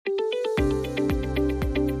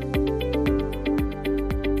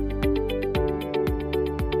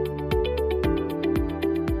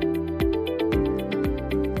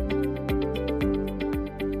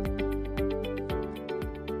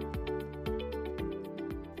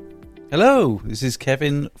Hello, this is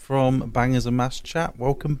Kevin from Bangers and Mash Chat.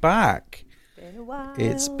 Welcome back. Been a while.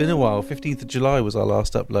 It's been a while. 15th of July was our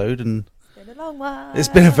last upload, and It's been a long while. it's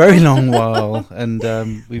been a very long while.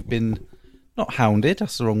 And we've been not hounded,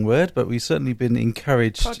 that's the wrong word, but we've certainly been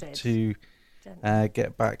encouraged Prodded. to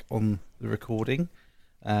get back on the recording.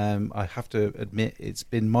 I have to admit it's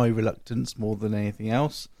been my reluctance more than anything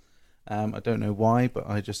else. I don't know why, but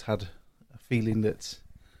I just had a feeling that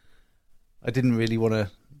I didn't really want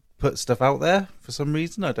to put stuff out there for some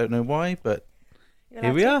reason. I don't know why, but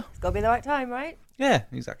here we are. It's got to be the right time, right? Yeah,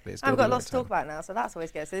 exactly. I've got lots to talk about now, so that's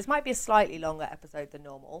always good. So this might be a slightly longer episode than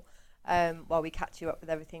normal, while we catch you up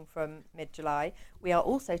with everything from mid-July. We are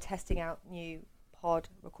also testing out new pod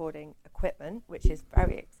recording equipment, which is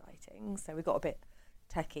very exciting. So we got a bit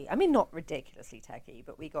techie. I mean, not ridiculously techie,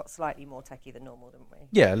 but we got slightly more techie than normal, didn't we?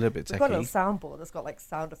 Yeah, a little bit techie. We've got a little soundboard that's got like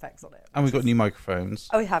sound effects on it. And we've got new microphones.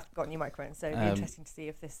 Oh, we have got new microphones, so it'd be interesting to see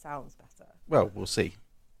if this sounds better. Well, we'll see.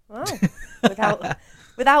 Well,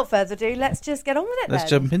 without further ado, let's just get on with it. Let's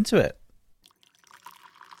jump into it.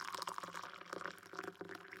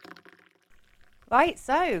 Right,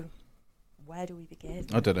 so where do we begin?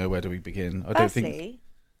 I don't know, where do we begin? Firstly,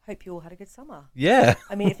 hope you all had a good summer. Yeah.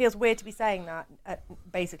 I mean, it feels weird to be saying that at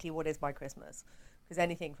basically what is my Christmas, because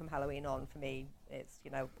anything from Halloween on for me, it's,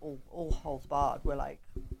 you know, all holds barred. We're like,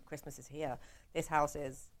 Christmas is here. This house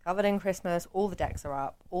is covered in Christmas. All the decks are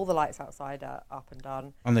up. All the lights outside are up and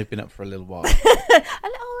done. And they've been up for a little while.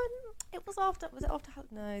 It was after. Was it after?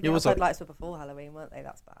 No, It the was outside lights were before Halloween, weren't they?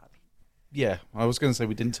 That's bad. Yeah, I was going to say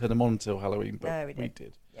we didn't turn them on until Halloween, but No, we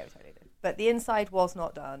did. Yeah, we totally did. But the inside was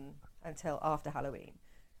not done until after Halloween.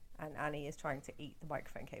 And Annie is trying to eat the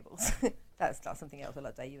microphone cables. That's something else I'll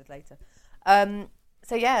update you with later.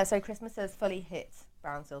 So Christmas has fully hit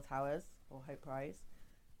Brownsville Towers, or Hope Rise.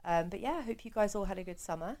 But yeah, I hope you guys all had a good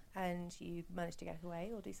summer and you managed to get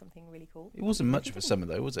away or do something really cool. It wasn't much of a summer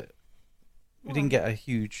though, was it? We didn't get a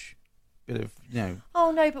huge bit of,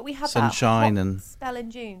 Oh no, but we had sunshine that hot and spell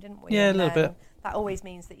in June, didn't we? Yeah, and a little bit. That always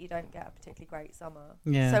means that you don't get a particularly great summer.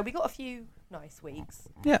 Yeah. So we got a few nice weeks.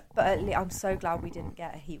 Yeah. But I'm so glad we didn't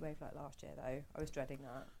get a heat wave like last year, though. I was dreading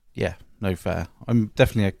that. Yeah, no fair. I'm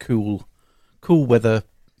definitely a cool weather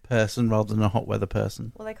person rather than a hot weather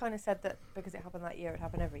person. Well, they kind of said that because it happened that year, it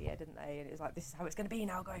happened every year, didn't they? And it was like, this is how it's going to be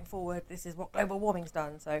now going forward. This is what global warming's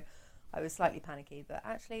done. So I was slightly panicky, but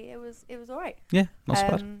actually it was all right. Yeah, not so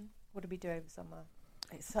bad. What did we do over summer?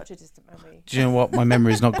 It's such a distant memory. Do you know what? My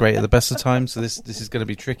memory is not great at the best of times, so this is going to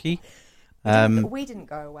be tricky. We didn't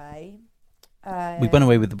go away. We went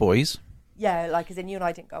away with the boys. Yeah, like as in you and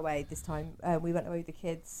I didn't go away this time. We went away with the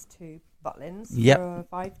kids to Butlins for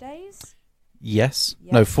 5 days. Yes.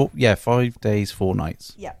 Yep. No, 5 days, 4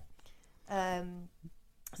 nights. Yeah.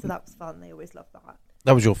 So that was fun. They always love that.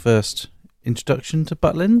 That was your first introduction to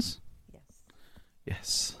Butlins? Yes.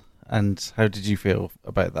 Yes. And how did you feel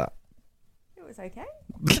about that? It was okay.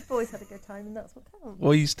 The boys had a good time, and that's what counts.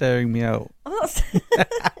 Why are you staring me out? I'm not.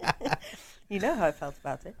 You know how I felt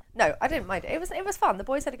about it. No, I didn't mind it. It was fun. The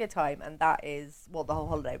boys had a good time, and that is what the whole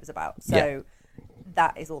holiday was about. So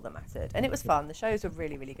that is all that mattered, and it was fun. The shows were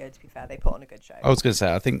really, really good. To be fair, they put on a good show. I was going to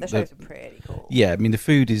say, I think the shows were pretty cool. Yeah, I mean the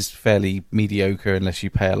food is fairly mediocre unless you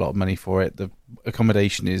pay a lot of money for it. The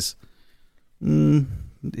accommodation is,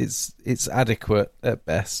 it's adequate at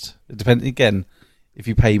best. It depends again. If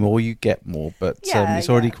you pay more, you get more, but it's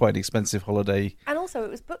already quite an expensive holiday. And also, it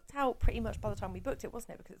was booked out pretty much by the time we booked it,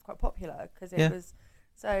 wasn't it? Because it's quite popular. Because it was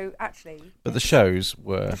so actually. But the shows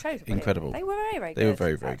were incredible. They were very, very good. They were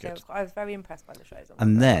very, very good. I was very impressed by the shows.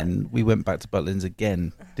 And then we went back to Butlins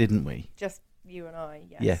again, didn't we? Just you and I.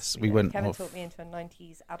 Yes. Yes, we went. Kevin took me into a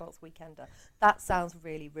 '90s adults weekender. That sounds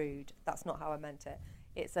really rude. That's not how I meant it.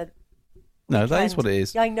 It's a. No, that is what it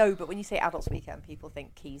is. Yeah, I know, but when you say adults weekend, people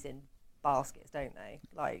think keys in baskets, don't they?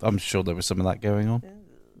 Like I'm sure there was some of that going on.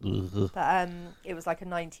 But it was like a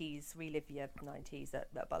 90s, relive your 90s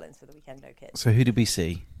at Butlins for the weekend, no kids. So who did we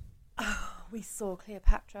see? We saw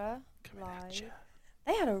Cleopatra live.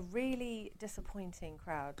 They had a really disappointing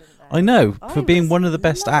crowd, didn't they? I know, for being one of the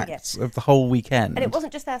best acts of the whole weekend. And it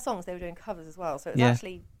wasn't just their songs, they were doing covers as well, so it was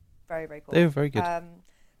actually very, very cool. They were very good.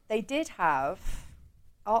 They did have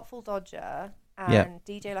Artful Dodger and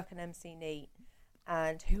DJ Luck and MC Neat.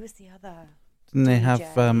 And who was the other? Didn't they DJ?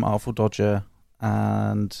 have Artful Dodger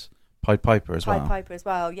and Pied Piper as well? Pied Piper as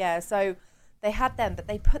well, yeah. So they had them, but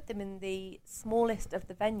they put them in the smallest of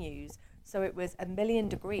the venues. So it was 1,000,000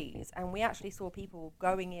 degrees. And we actually saw people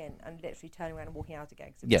going in and literally turning around and walking out again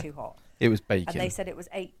because it was too hot. It was baking. And they said it was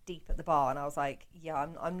 8 deep at the bar. And I was like, yeah,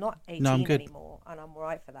 I'm not 18 anymore. And I'm all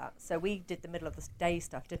right for that. So we did the middle of the day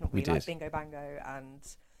stuff, didn't we? We did. Like Bingo Bango and...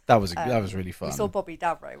 That was really fun. We saw Bobby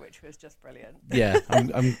Davro, which was just brilliant. Yeah,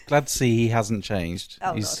 I'm glad to see he hasn't changed.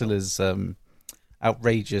 Oh, He's still as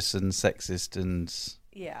outrageous and sexist and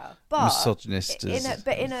but misogynist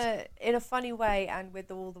in a funny way, and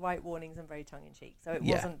with all the right warnings and very tongue in cheek. So it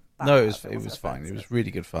wasn't bad. No, it was fine. It was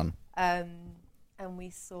really good fun. And we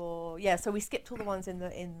saw so we skipped all the ones in the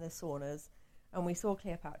saunas, and we saw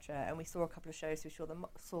Cleopatra, and we saw a couple of shows. We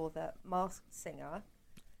saw the Masked Singer.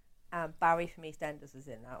 Barry from EastEnders was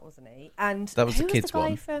in that, wasn't he? And that was the kids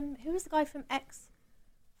one. Who was the guy from X?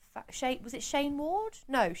 Was it Shane Ward?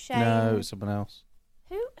 No, Shane. No, it was someone else.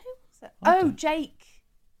 Who was it? Jake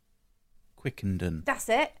Quickenden. That's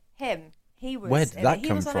it. Him. He was. Where did that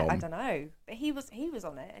come from? I don't know, but he was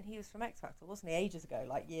on it, and he was from X Factor, wasn't he? Ages ago,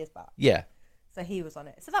 like years back. Yeah. So he was on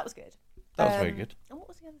it. So that was good. That was very good. And what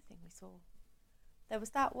was the other thing we saw? There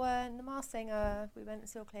was that one, the Masked Singer. We went and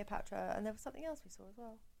saw Cleopatra, and there was something else we saw as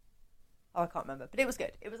well. Oh, I can't remember, but it was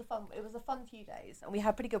good. It was a fun few days, and we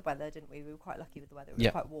had pretty good weather, didn't we? We were quite lucky with the weather. It was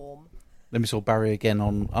quite warm. Then we saw Barry again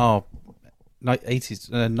on our 90s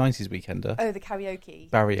weekender. Oh, the karaoke.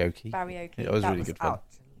 Barryoke. It was really good fun.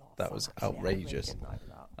 That was outrageous.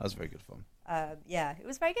 That was very good fun. It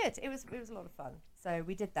was very good. It was a lot of fun. So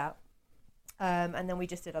we did that, and then we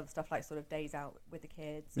just did other stuff like sort of days out with the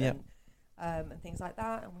kids and things like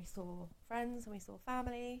that. And we saw friends and we saw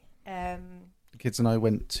family. The kids and I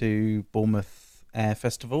went to Bournemouth Air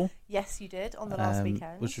Festival. Yes, you did on the last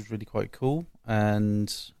weekend, which was really quite cool.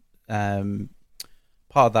 And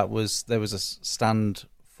part of that was there was a stand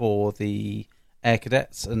for the air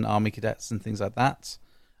cadets and army cadets and things like that,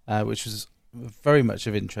 which was very much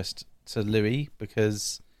of interest to Louis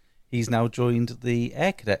because he's now joined the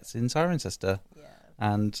air cadets in Cirencester. Yeah.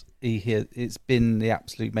 And it's been the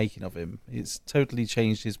absolute making of him. It's totally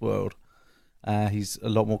changed his world. He's a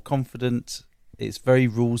lot more confident. It's very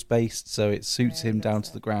rules based, so it suits him down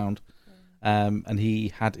to the ground. And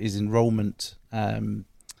he had his enrolment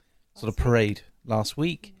sort of parade last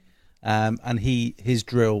week, and his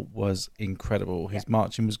drill was incredible. His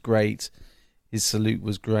marching was great. His salute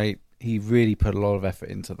was great. He really put a lot of effort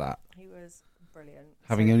into that. He was brilliant.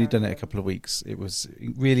 Having only done it a couple of weeks, it was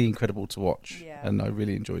really incredible to watch, and I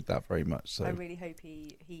really enjoyed that very much. So I really hope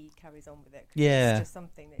he carries on with it. Yeah, it's just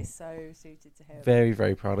something that is so suited to him. Very,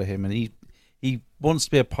 very proud of him, and he wants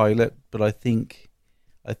to be a pilot, but I think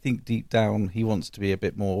deep down he wants to be a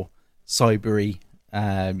bit more cybery,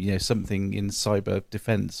 something in cyber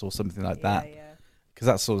defense or something like that. Yeah. Because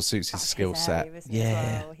that sort of suits his skill set.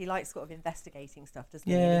 Well. He likes sort of investigating stuff, doesn't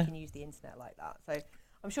he? And he can use the internet like that. So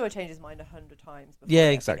I'm sure he'll change his mind 100 times. Yeah,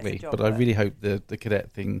 exactly. Job, but I really hope the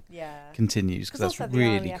cadet thing continues because that's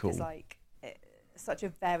really cool. It's such a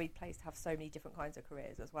varied place to have so many different kinds of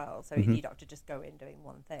careers as well. So you don't have to just go in doing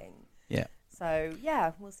one thing. Yeah. So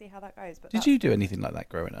we'll see how that goes. But did you do anything like that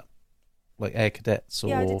growing up, like air cadets or?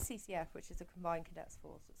 Yeah, I did CCF, which is a combined cadets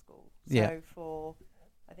force at school. So for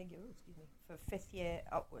for 5th year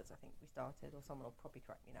upwards, I think we started, or someone will probably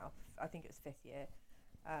correct me now. I think it was 5th year.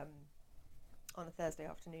 On a Thursday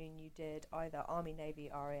afternoon, you did either Army, Navy,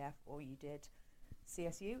 RAF, or you did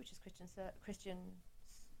CSU, which is Christian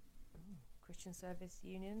Service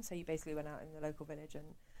Union. So you basically went out in the local village and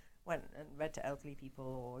went and read to elderly people,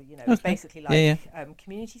 or it was basically like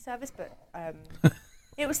community service, but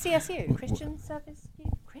it was CSU, Christian Service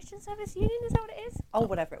Union. Is that what it is? Oh,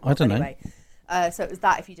 whatever it was. I don't know. So it was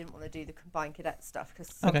that if you didn't want to do the combined cadet stuff, because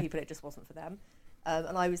some people it just wasn't for them.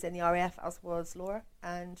 And I was in the RAF, as was Laura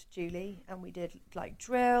and Julie, and we did like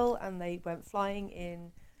drill, and they went flying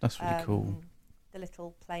in. That's really cool. The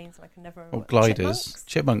little planes, and I can never remember. Or gliders,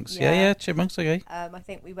 chipmunks. Yeah, chipmunks. Okay. I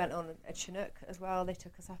think we went on a Chinook as well. They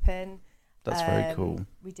took us up in. That's very cool.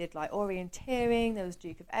 We did like orienteering. There was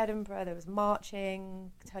Duke of Edinburgh. There was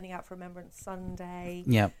marching, turning out for Remembrance Sunday.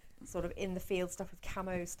 Yeah. Sort of in the field stuff with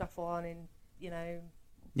camo stuff on, and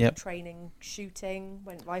training, shooting,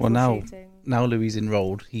 went rifle shooting. Now Louis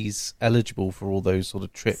enrolled, he's eligible for all those sort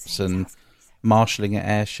of trips and marshalling at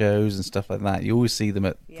air shows and stuff like that. You always see them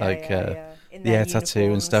at the air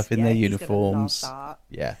tattoo and stuff in their uniforms.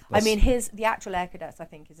 Yeah, I mean, the actual air cadets, I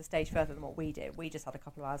think, is a stage further than what we did. We just had a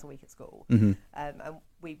couple of hours a week at school, and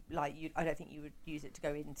we I don't think you would use it to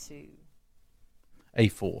go into a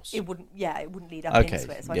force. It wouldn't lead up into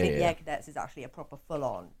it. So I think the air cadets is actually a proper full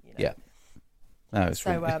on. Yeah. No, it's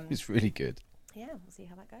it's really good. Yeah, we'll see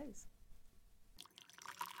how that goes.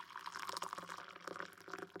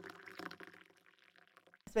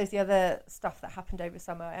 I suppose the other stuff that happened over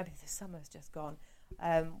summer, the summer's just gone.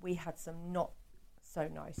 We had some not so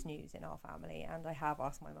nice news in our family, and I have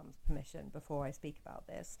asked my mum's permission before I speak about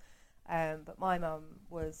this. But my mum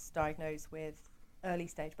was diagnosed with early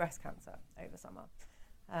stage breast cancer over summer.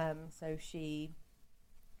 So she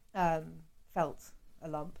felt a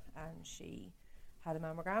lump and she had a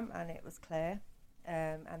mammogram and it was clear.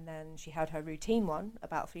 And then she had her routine one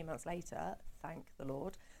about 3 months later, thank the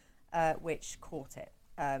Lord, which caught it.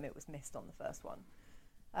 It was missed on the first one.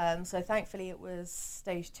 So thankfully it was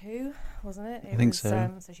stage 2, wasn't it? I think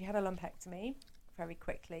so. So she had a lumpectomy very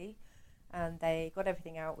quickly and they got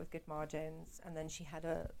everything out with good margins. And then she had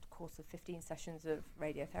a course of 15 sessions of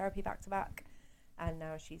radiotherapy back to back. And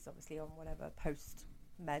now she's obviously on whatever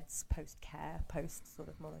post-meds, post-care, post-sort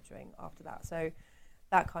of monitoring after that. So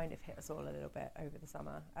that kind of hit us all a little bit over the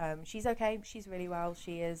summer. She's okay. She's really well.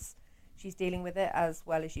 She's dealing with it as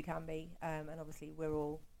well as you can be. And obviously we're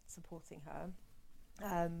all supporting her.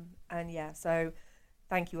 And yeah, so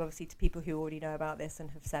thank you obviously to people who already know about this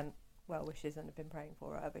and have sent well wishes and have been praying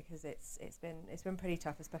for her, because it's been pretty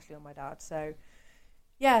tough, especially on my dad. So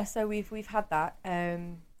yeah, so we've had that.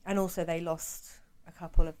 And also they lost a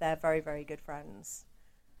couple of their very, very good friends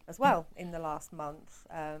as well in the last month.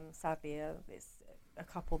 Sadly, it's a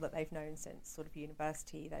couple that they've known since sort of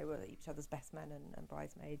university. They were each other's best men and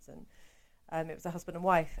bridesmaids, and it was a husband and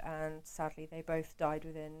wife, and sadly they both died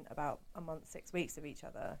within about a month, 6 weeks of each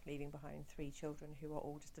other, leaving behind 3 children who are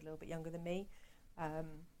all just a little bit younger than me.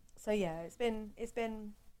 So yeah, it's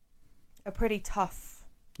been a pretty tough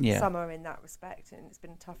summer in that respect, and it's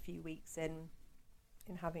been a tough few weeks in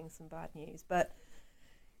having some bad news. But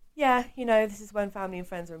yeah, you know, this is when family and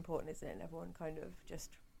friends are important, isn't it? And everyone kind of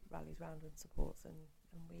just rallies around and supports, and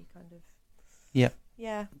we kind of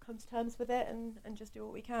come to terms with it and just do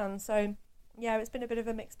what we can. So yeah, it's been a bit of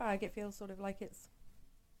a mixed bag. It feels sort of like it's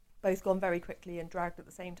both gone very quickly and dragged at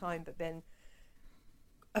the same time, but been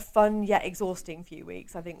a fun yet exhausting few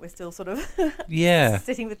weeks. I think we're still sort of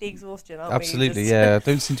sitting with the exhaustion, aren't we? Absolutely, yeah. I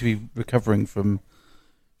don't seem to be recovering from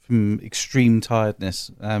extreme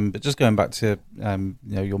tiredness. But just going back to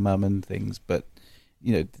your mum and things, but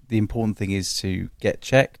the important thing is to get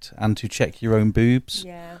checked and to check your own boobs.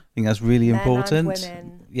 Yeah, I think that's really important. Men and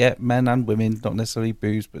women. Yeah, men and women, not necessarily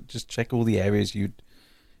boobs, but just check all the areas you'd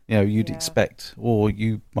expect, or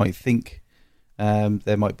you might think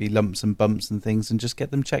there might be lumps and bumps and things, and just get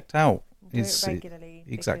them checked out. Do it regularly.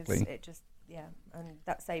 Exactly. It just and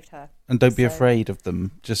that saved her. And don't be afraid of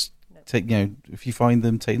them. Just take if you find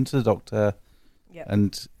them, take them to the doctor,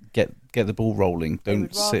 and get the ball rolling.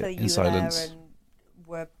 Don't sit in silence. And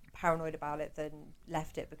were paranoid about it than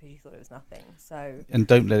left it because you thought it was nothing. So and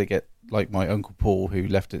don't let it get like my Uncle Paul, who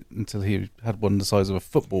left it until he had one the size of a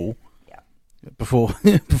football. Yeah.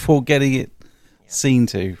 Before getting it seen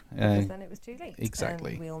to. Because then it was too late.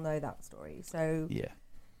 Exactly. And we all know that story. So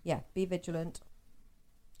yeah, be vigilant.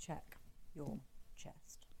 Check your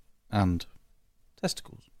chest and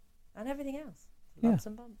testicles and everything else. Lumps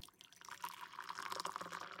and bumps.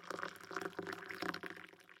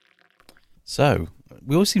 So,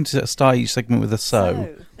 we always seem to start each segment with a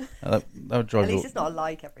so. That would drive At least it's not a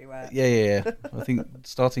like everywhere. Yeah. I think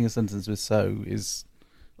starting a sentence with so is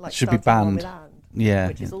like should be banned.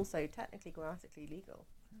 Which is also technically grammatically legal.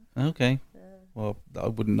 Okay. Well, I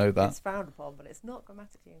wouldn't know that. It's frowned upon, but it's not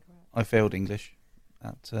grammatically incorrect. I failed English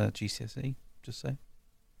at GCSE, just say. Did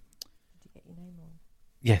you get your name wrong?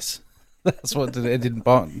 Yes. That's what it didn't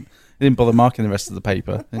bother marking the rest of the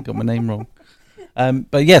paper. I got my name wrong.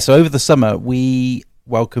 But yeah, so over the summer we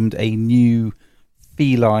welcomed a new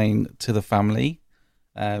feline to the family.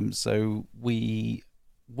 So we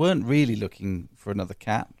weren't really looking for another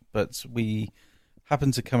cat, but we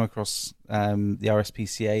happened to come across the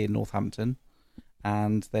RSPCA in Northampton,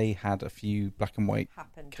 and they had a few black and white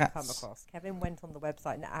cats. To come across. Kevin went on the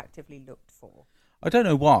website and actively looked for. I don't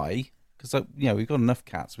know why, because we've got enough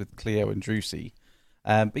cats with Cleo and Drusy.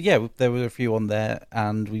 But yeah, there were a few on there,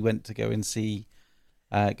 and we went to go and see.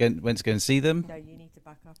 Went to go and see them. No, you need to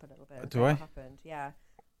back up a little bit. Do I? What happened? Yeah.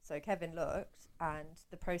 So Kevin looked, and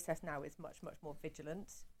the process now is much, much more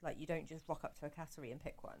vigilant. Like, you don't just rock up to a cattery and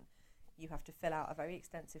pick one. You have to fill out a very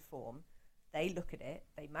extensive form. They look at it.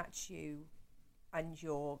 They match you and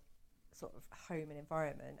your sort of home and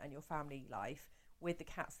environment and your family life with the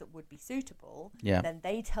cats that would be suitable. Yeah. Then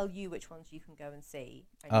they tell you which ones you can go and see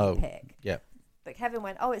and you pick. Yeah. But Kevin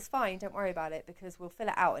went, it's fine, don't worry about it, because we'll fill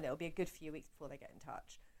it out and it'll be a good few weeks before they get in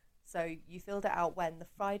touch. So you filled it out when? The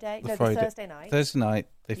Thursday night. Thursday night.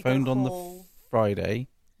 They phoned on the Friday.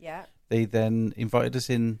 Yeah. They then invited us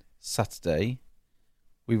in Saturday.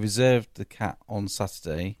 We reserved the cat on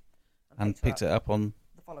Saturday and picked it up on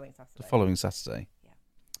the following Saturday. Yeah.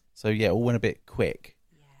 So yeah, all went a bit quick.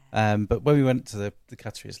 Yeah. But when we went to the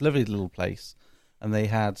cattery, it's a lovely little place. And they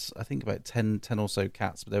had, I think, about 10 or so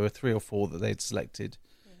cats, but there were 3 or 4 that they'd selected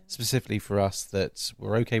specifically for us that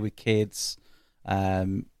were okay with kids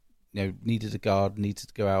Needed a guard, needed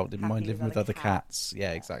to go out, didn't Happy mind living with other cats.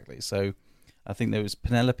 Yeah, Yeah. exactly. So I think there was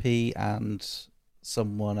Penelope and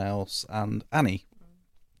someone else and Annie.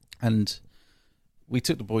 And we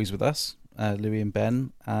took the boys with us, Louis and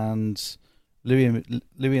Ben, and Louis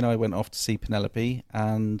and I went off to see Penelope,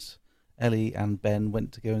 and Ellie and Ben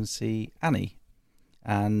went to go and see Annie.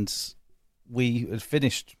 And we had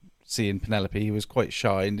finished seeing Penelope, who was quite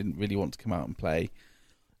shy and didn't really want to come out and play.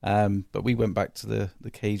 But we went back to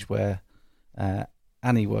the cage where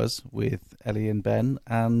Annie was with Ellie and Ben,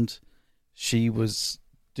 and she was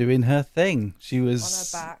doing her thing. She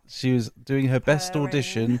was on her back, she was doing her best purring.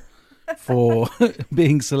 audition for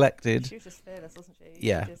being selected. She was just fearless, wasn't she?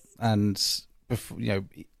 Yeah, and before,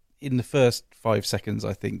 in the first 5 seconds,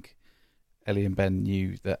 I think Ellie and Ben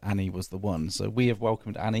knew that Annie was the one. So we have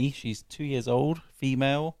welcomed Annie. She's 2 years old,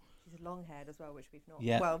 female. She's long-haired as well, which we've not.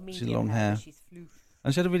 Yeah, well, she's medium long hair. She's floof.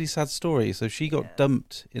 And she had a really sad story. So she got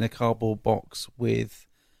dumped in a cardboard box with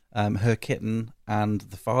her kitten and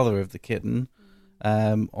the father of the kitten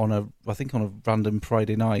on a random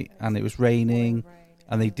Friday night, and it was raining,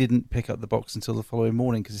 and they didn't pick up the box until the following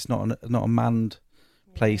morning because it's not a manned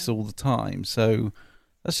place all the time. So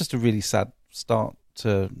that's just a really sad start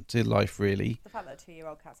to life, really. The fact that a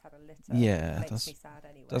 2-year-old cat's had a litter makes me sad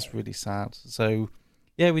anyway. That's really sad. So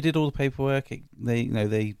yeah, we did all the paperwork.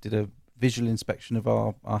 They did a visual inspection of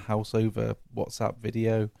our house over WhatsApp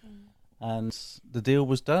video, and the deal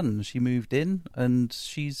was done. She moved in, and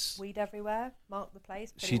she's weed everywhere. Marked the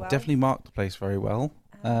place. She well. definitely marked the place very well,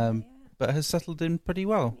 Yeah. but has settled in pretty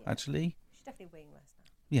well actually. She's definitely wingless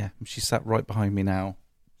now. Yeah, she sat right behind me now.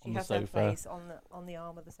 She has her place on the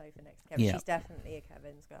arm of the sofa next to Kevin. Yeah. She's definitely a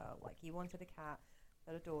Kevin's girl. Like, he wanted a cat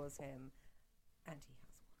that adores him, and he has one.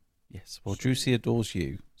 Yes, well, Drusy adores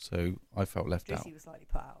you, so I felt left out. Drusy was slightly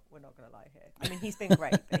put out. We're not going to lie here. I mean, he's been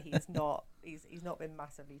great, but he's not been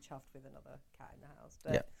massively chuffed with another cat in the house.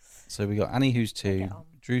 But yeah. So we got Annie, who's 2, get on.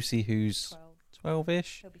 Drusy, who's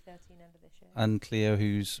 12-ish, She'll be 13 end of this year. and Cleo,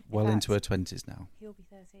 who's well fact, into her 20s now. He'll be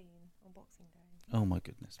 13 on Boxing Day. Oh my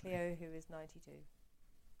goodness. Cleo, who is 92.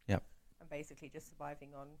 Yep. And basically just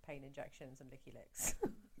surviving on pain injections and licky licks.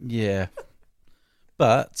 Yeah,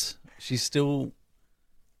 but she's still.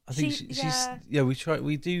 I think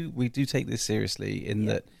we do take this seriously in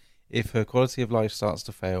that if her quality of life starts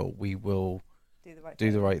to fail, we will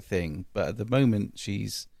do the right thing. But at the moment,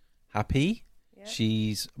 she's happy,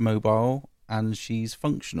 she's mobile, and she's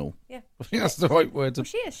functional. Yeah, I think that's the right word. Well,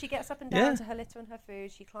 she is. She gets up and down to her litter and her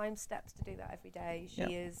food. She climbs steps to do that every day. She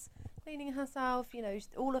is cleaning herself.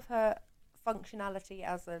 All of her functionality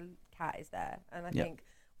as a cat is there, and I think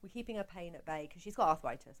we're keeping her pain at bay because she's got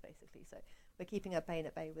arthritis basically. So we're keeping her pain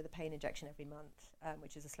at bay with a pain injection every month,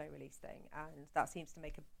 which is a slow release thing, and that seems to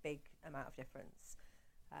make a big amount of difference.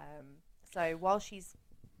 So while she's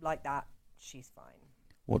like that, she's fine.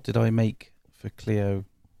 What did I make for Cleo?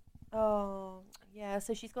 Oh yeah,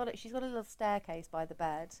 so she's got a little staircase by the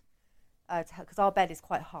bed, because our bed is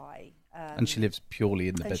quite high. And she lives purely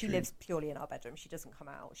in the bedroom. And she lives purely in our bedroom. She doesn't come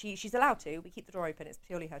out. She's allowed to. We keep the door open. It's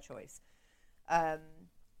purely her choice. And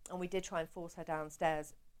we did try and force her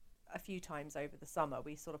downstairs a few times over the summer.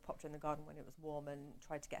 We sort of popped her in the garden when it was warm and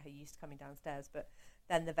tried to get her used to coming downstairs. But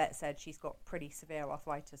then the vet said she's got pretty severe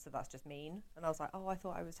arthritis, so that's just mean. And I was like, oh, I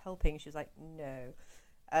thought I was helping. She was like, no.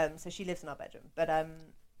 So she lives in our bedroom. But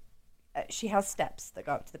she has steps that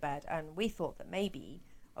go up to the bed. And we thought that maybe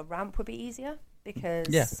a ramp would be easier because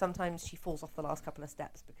sometimes she falls off the last couple of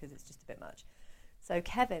steps because it's just a bit much. So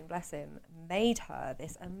Kevin, bless him, made her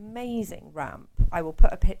this amazing ramp. I will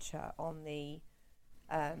put a picture on the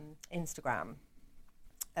Instagram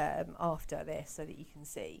after this so that you can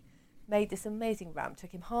see. Made this amazing ramp.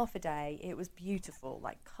 Took him half a day. It was beautiful,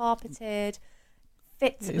 like carpeted,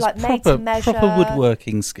 made to measure. Proper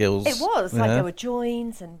woodworking skills. It was like there were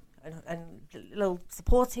joins and little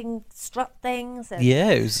supporting strut things. And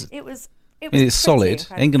it was it's solid.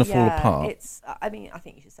 Ain't gonna fall apart. I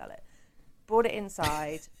think you should sell it. Brought it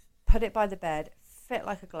inside, put it by the bed, fit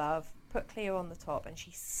like a glove, put Cleo on the top, and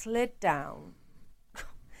she slid down.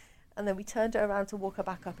 And then we turned her around to walk her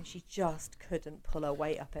back up, and she just couldn't pull her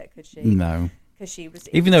weight up it, could she? No. Because she was...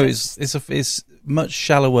 Even though it's much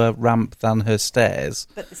shallower ramp than her stairs.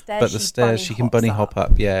 But the stairs she can bunny hop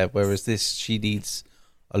up, whereas this, she needs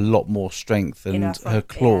a lot more strength and her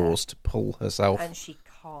claws to pull herself and she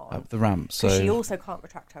can't. Up the ramp. So she also can't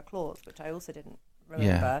retract her claws, which I also didn't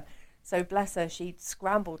remember. Yeah. So bless her, she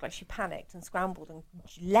scrambled, like she panicked and scrambled and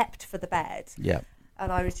leapt for the bed. Yeah.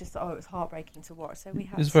 And I was just, it was heartbreaking to watch. So we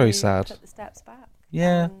had very sad. Put the steps back.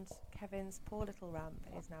 Yeah. And Kevin's poor little ramp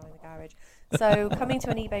is now in the garage. So coming to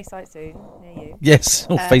an eBay site soon near you. Yes,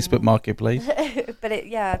 or Facebook Marketplace. But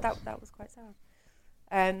that was quite sad.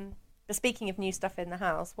 But speaking of new stuff in the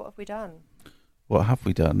house, what have we done? What have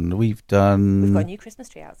we done? We've got a new Christmas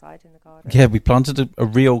tree outside in the garden. Yeah, we planted a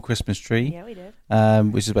real Christmas tree. Yeah, we did.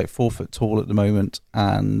 Which is about 4 foot tall at the moment,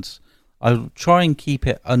 and I'll try and keep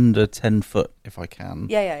it under 10 foot if I can.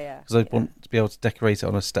 Yeah. Because I want to be able to decorate it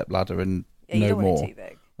on a step ladder and you no don't more. want it too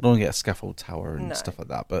big. I don't want to get a scaffold tower and stuff like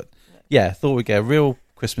that. But yeah, thought we'd get a real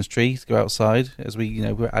Christmas tree to go outside as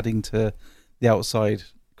we're adding to the outside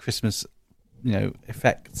Christmas,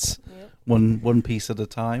 effects one piece at a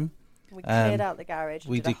time. We cleared out the garage.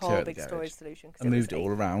 We did a clear whole out big the garage storage solution. and moved it all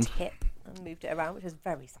around. And moved it around, which was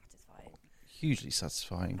very satisfying. Hugely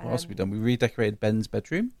satisfying. What else have we done? We redecorated Ben's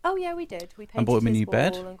bedroom. Oh yeah, we did. We painted and bought him a his new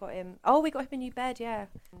bed. wall and got him. Oh, we got him a new bed. Yeah.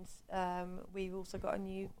 And, we also got a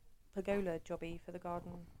new pergola jobby for the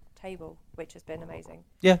garden table, which has been amazing.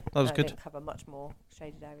 Yeah, that was good. It didn't cover much more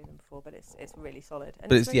shaded area than before, but it's really solid. And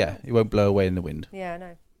But it's really nice. it won't blow away in the wind. Yeah, I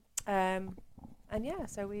know. And yeah,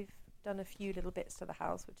 so we've done a few little bits to the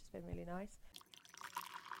house, which has been really nice.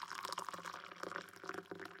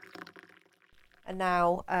 And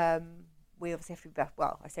now we obviously have to be back.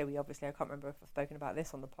 Well, I say we obviously. I can't remember if I've spoken about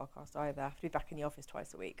this on the podcast either. I have to be back in the office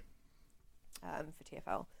twice a week for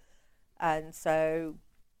TFL. And so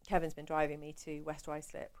Kevin's been driving me to West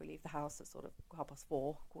Ruislip. We leave the house at sort of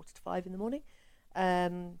 4:30, 4:45 in the morning.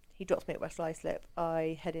 He drops me at West Ruislip.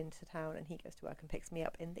 I head into town and he goes to work and picks me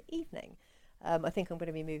up in the evening. I think I'm going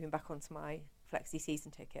to be moving back onto my Flexi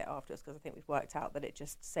season ticket afterwards because I think we've worked out that it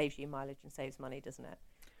just saves you mileage and saves money, doesn't it?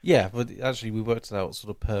 Yeah, but actually we worked it out sort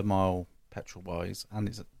of per mile petrol wise, and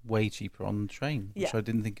it's way cheaper on the train, which I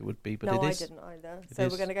didn't think it would be, but it is. No, I didn't either. So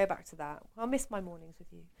we're going to go back to that. I'll miss my mornings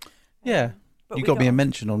with you. Yeah. You got me a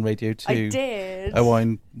mention on radio too. I did.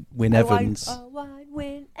 Owain Wyn Evans. Owain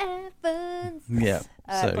Wyn Evans. Yeah.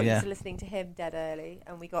 Got used to listening to him dead early,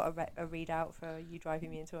 and we got a readout for you driving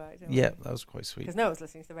me into work. Yeah, that was quite sweet. Because no one's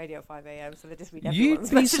listening to the radio at 5 a.m, so they just read You'd everyone's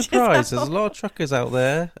be messages surprised. out. There's a lot of truckers out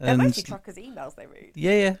there. They're mostly truckers' emails they read.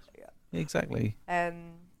 Yeah, exactly.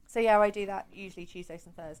 So yeah, I do that usually Tuesdays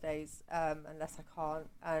and Thursdays, unless I can't.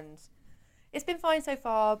 And it's been fine so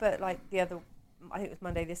far, but like I think it was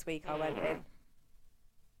Monday this week, I went in.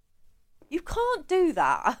 You can't do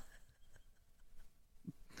that.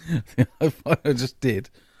 I just did.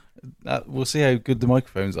 We'll see how good the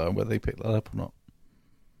microphones are and whether they pick that up or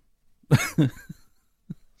not.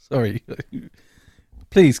 Sorry.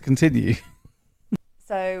 Please continue.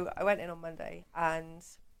 So I went in on Monday and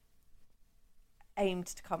aimed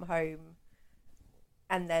to come home,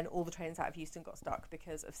 and then all the trains out of Euston got stuck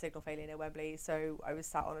because of signal failure near Wembley. So I was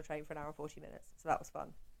sat on a train for an hour and 40 minutes. So that was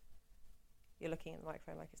fun. You're looking at the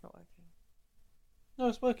microphone like it's not working. No,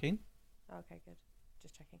 it's working. Okay, good.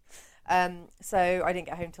 Just checking. So I didn't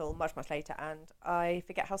get home till much later, and I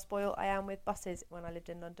forget how spoiled I am with buses when I lived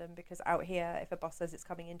in London, because out here, if a bus says it's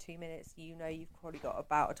coming in 2 minutes, you've probably got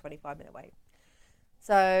about a 25-minute wait.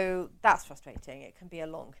 So that's frustrating. It can be a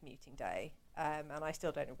long commuting day, and I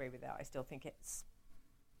still don't agree with that. I still think it's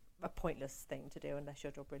a pointless thing to do unless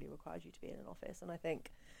your job really requires you to be in an office. And I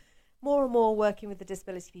think more and more working with the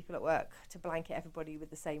disability people at work to blanket everybody with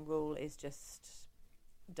the same rule is just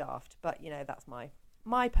daft. But that's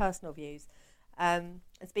my personal views. And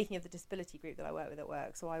speaking of the disability group that I work with at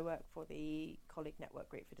work, so I work for the Colleague Network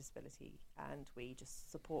Group for Disability, and we just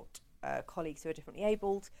support colleagues who are differently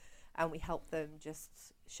abled, and we help them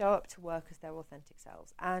just show up to work as their authentic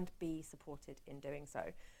selves and be supported in doing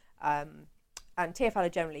so. And TFL are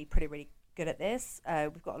generally really good at this.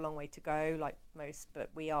 We've got a long way to go, like most, but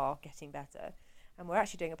we are getting better. And we're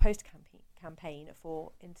actually doing a post campaign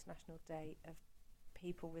for International Day of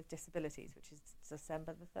People with Disabilities, which is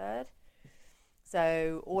December the 3rd.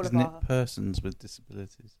 So Isn't it persons with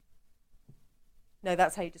disabilities? No,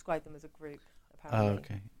 that's how you describe them as a group, apparently. Oh,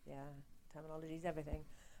 okay. Yeah, terminology's everything.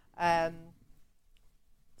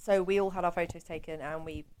 So we all had our photos taken, and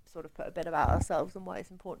we sort of put a bit about ourselves and why it's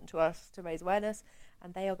important to us to raise awareness.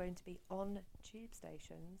 And they are going to be on tube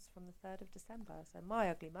stations from the 3rd of December. So my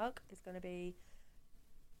ugly mug is going to be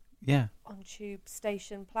on tube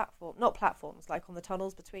station not platforms, like on the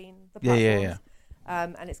tunnels between the platforms. Yeah.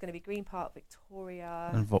 And it's going to be Green Park, Victoria,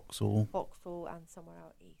 and Vauxhall, and somewhere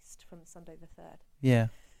out east from Sunday the 3rd. Yeah.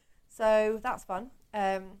 So that's fun.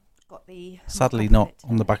 Got the sadly not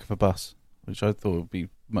on the back of a bus, which I thought would be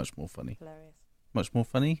much more funny. Hilarious. Much more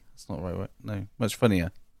funny? That's not the right word. No, much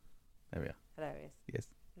funnier. There we are. Hilarious. Yes.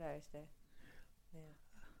 Hilarious, dear.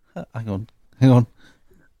 Yeah. Hang on.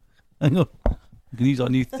 We can use our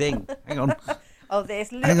new thing. Hang on.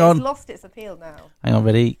 It's lost its appeal now. Hang on,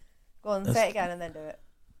 ready? Go on, say it again and then do it.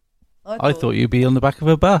 I thought you'd be on the back of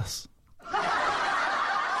a bus.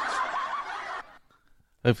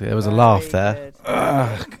 Hopefully there was a laugh there.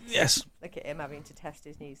 Yes. Look at him having to test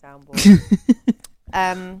his new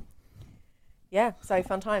soundboard. Yeah, so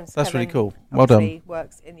fun times. That's Kevin really cool. Well done.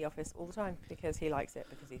 Works in the office all the time because he likes it,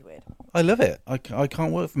 because he's weird. I love it. I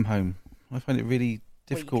can't work from home. I find it really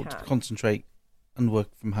difficult to concentrate and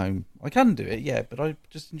work from home. I can do it, yeah, but I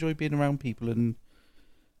just enjoy being around people and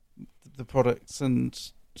the products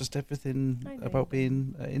and just everything about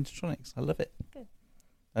being Intertronics. I love it. Good.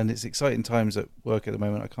 And it's exciting times at work at the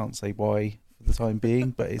moment. I can't say why for the time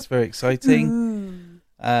being, but it's very exciting.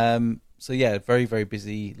 So yeah, very, very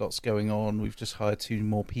busy. Lots going on. We've just hired 2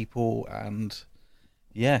 more people, and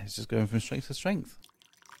yeah, it's just going from strength to strength.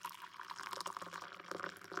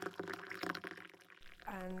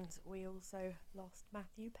 And we also lost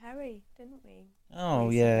Matthew Perry, didn't we? Oh,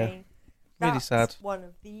 recently? yeah. Really That's sad. One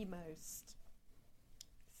of the most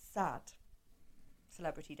sad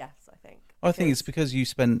celebrity deaths, I think. I think it's because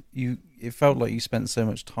it felt like you spent so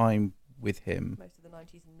much time with him. Most of the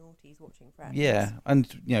 90s and noughties watching Friends. Yeah, and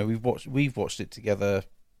we've watched it together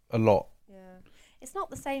a lot. Yeah. It's not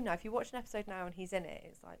the same now. If you watch an episode now and he's in it,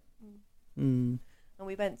 it's like... Mm. And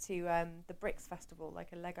we went to the Bricks Festival,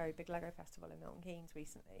 like a big Lego festival in Milton Keynes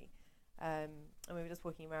recently. And we were just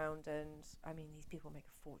walking around, and I mean, these people make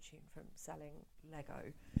a fortune from selling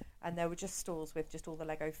Lego. And there were just stalls with just all the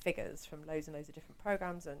Lego figures from loads and loads of different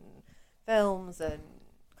programs and films and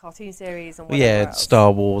cartoon series and whatever else.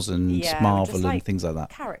 Star Wars and Marvel just, and things like that.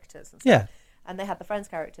 Characters and stuff. Yeah. And they had the Friends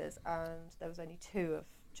characters, and there was only 2 of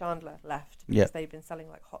Chandler left because they'd been selling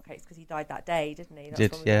like hotcakes because he died that day, didn't he?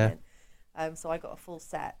 So I got a full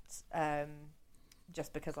set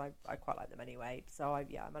just because I quite like them anyway. So I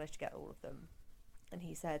managed to get all of them. And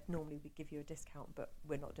he said, normally we give you a discount, but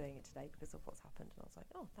we're not doing it today because of what's happened. And I was like,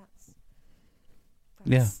 oh,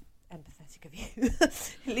 that's empathetic of you.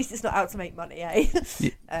 At least it's not out to make money, eh?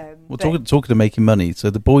 Yeah. Talking of making money, so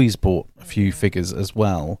the boys bought a few figures as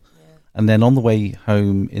well. Yeah. And then on the way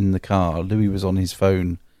home in the car, Louis was on his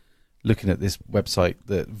phone looking at this website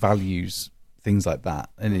that values things like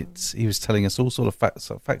that. And he was telling us all sort of facts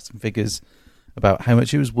and figures about how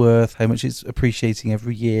much it was worth, how much it's appreciating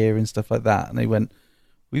every year and stuff like that. And they went,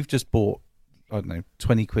 we've just bought, I don't know,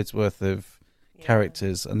 20 quid's worth of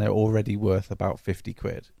characters, and they're already worth about 50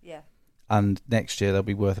 quid. Yeah. And next year they'll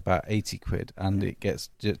be worth about 80 quid, and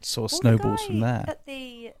it sort of snowballs from there. At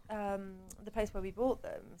the place where we bought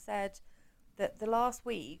them said that the last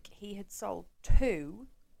week he had sold 2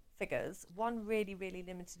 figures, one really, really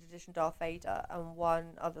limited edition Darth Vader and one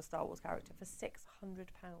other Star Wars character for £600.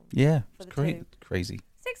 Yeah, it's crazy.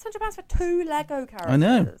 £600 for 2 Lego characters. I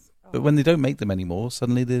know, but when they don't make them anymore,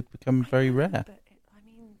 suddenly they become very rare. But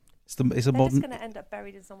it's a modern. Just going to end up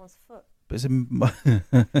buried in someone's foot. But it's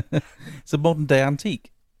a modern day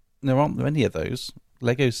antique. There aren't many of those.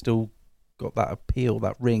 Lego's still got that appeal,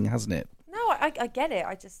 that ring, hasn't it? No, I get it.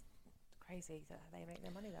 I just crazy that they make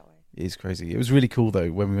their money that way. It is crazy. It was really cool though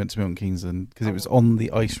when we went to Milton Keynes, and because it was on the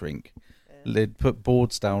ice rink. They'd put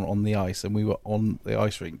boards down on the ice, and we were on the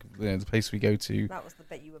ice rink, the place we go to. That was the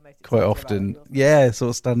bit you were most quite often. Yeah, sort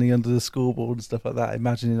of standing under the scoreboard and stuff like that,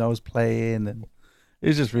 imagining I was playing, and it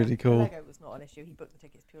was just really cool. Lego was not an issue. He booked the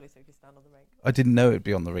tickets purely so he could stand on the rink. I didn't know it'd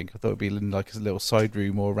be on the rink. I thought it'd be in like a little side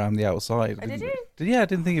room or around the outside. Did you? Yeah, I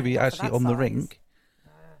didn't think it'd be actually on the rink.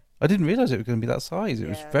 I didn't realise it was going to be that size. It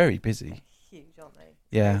was very busy. They're huge, aren't they?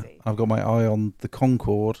 Crazy. I've got my eye on the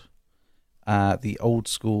Concorde, the old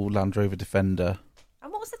school Land Rover Defender.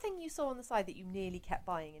 And what was the thing you saw on the side that you nearly kept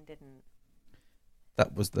buying and didn't?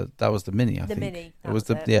 That was the Mini. I think. Mini. It was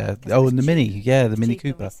the Mini. Yeah, the Mini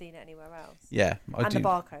Cooper. I've seen it anywhere else. Yeah, the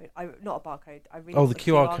barcode. Not a barcode. The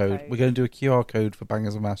QR code. We're going to do a QR code for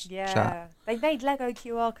Bangers and Mash chat. They made Lego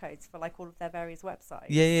QR codes for like all of their various websites.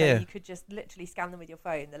 Yeah. So you could just literally scan them with your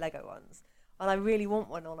phone, the Lego ones. And I really want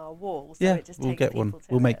one on our wall. So it just we'll takes get one.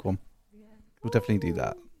 We'll make one. Yeah. We'll definitely do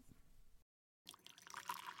that.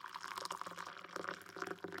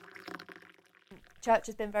 Church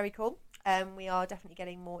has been very cool. We are definitely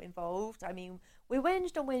getting more involved. I mean, we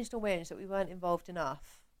whinged that we weren't involved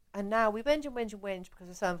enough. And now we whinge because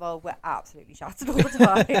we're so involved, we're absolutely shattered all the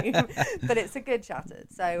time. But it's a good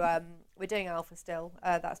shattered. So we're doing Alpha still.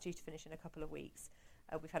 That's due to finish in a couple of weeks.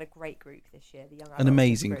 We've had a great group this year. The Young An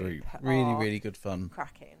amazing group. Really, really good fun.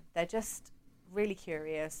 Cracking. They're just really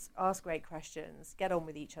curious, ask great questions, get on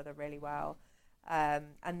with each other really well. And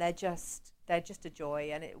they're just a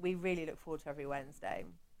joy. And we really look forward to every Wednesday.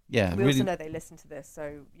 Yeah, also know they listen to this,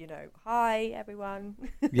 so hi everyone.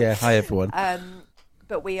 Yeah, hi everyone.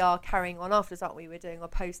 But we are carrying on afterwards, aren't we? We're doing a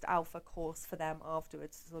post-alpha course for them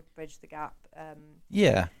afterwards to sort of bridge the gap.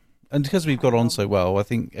 Yeah. And because we've got on so well, I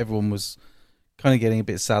think everyone was kind of getting a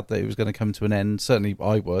bit sad that it was going to come to an end. Certainly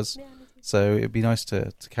I was. Yeah, so it'd be nice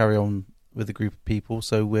to carry on with a group of people.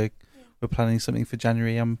 So we're planning something for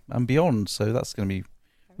January and beyond. So that's going to be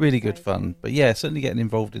really good fun. But yeah, certainly getting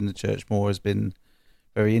involved in the church more has been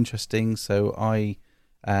very interesting. So I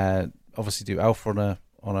obviously do Alpha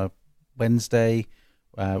on a Wednesday.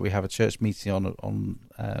 We have a church meeting on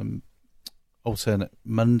alternate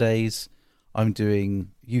Mondays. I'm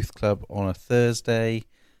doing youth club on a Thursday,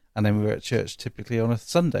 and then we're at church typically on a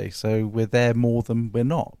Sunday. So we're there more than we're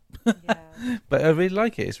not. Yeah. But I really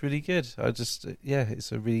like it. It's really good. It's a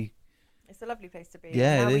lovely place to be.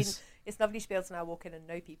 Yeah, it is. It's lovely to be able to now walk in and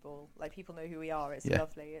know people. Like, people know who we are. It's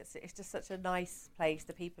lovely. It's just such a nice place.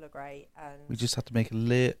 The people are great, and we just have to make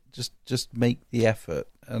just make the effort.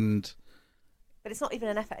 But it's not even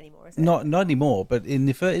an effort anymore, is it? Not anymore. But in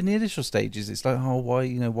the initial stages, it's like, oh,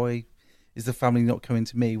 why is the family not coming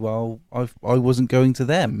to me? Well, I wasn't going to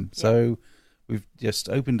them, so we've just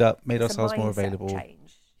opened up, made ourselves more available.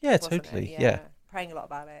 Change, yeah, totally. Yeah, praying a lot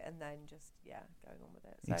about it, and then just going on with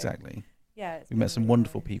it. So, exactly. Yeah, we met some really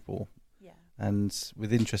wonderful nice. people. Yeah, and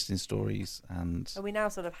with interesting stories, and we now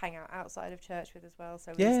sort of hang out outside of church with as well.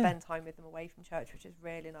 So we spend time with them away from church, which is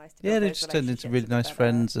really nice. To they've just turned into really nice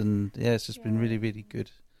friends, and it's just been really, really good.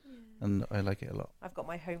 And I like it a lot. I've got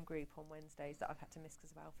my home group on Wednesdays that I've had to miss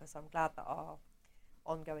because of Alpha, so I'm glad that our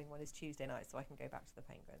ongoing one is Tuesday night, so I can go back to the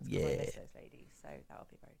Penguins. Yeah, I miss those ladies, so that'll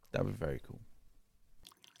be very cool. That would be very cool.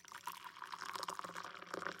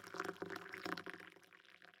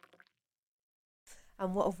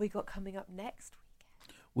 And what have we got coming up next weekend?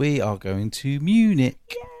 We are going to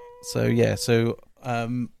Munich. Yay! So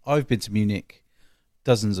I've been to Munich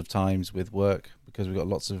dozens of times with work because we've got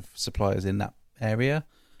lots of suppliers in that area.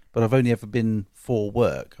 But I've only ever been for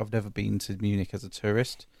work. I've never been to Munich as a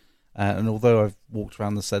tourist. And although I've walked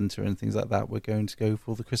around the centre and things like that, we're going to go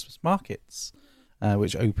for the Christmas markets,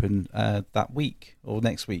 which open that week or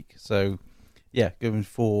next week. So, going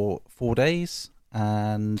for 4 days.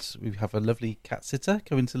 And we have a lovely cat sitter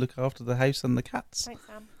coming to look after the house and the cats.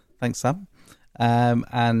 Thanks, Sam. We're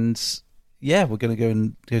going to go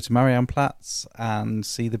to Marianneplatz and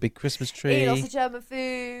see the big Christmas tree. Eat lots of German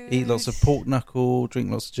food. Eat lots of pork knuckle.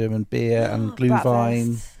 Drink lots of German beer and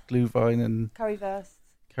Glühwein and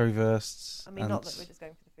currywursts. I mean, not that we're just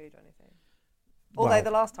going for the food or anything. Although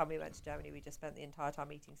the last time we went to Germany, we just spent the entire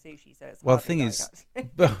time eating sushi. So it's the thing is,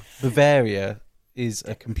 Bavaria is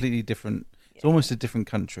a completely different. It's almost a different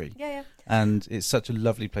country. Yeah. And it's such a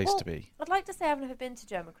lovely place to be. I'd like to say I've never been to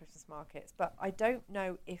German Christmas markets, but I don't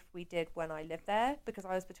know if we did when I lived there because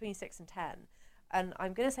I was between 6 and 10. And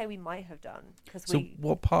I'm going to say we might have done.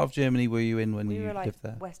 What part of Germany were you in when you lived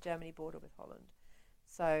there? West Germany, border with Holland.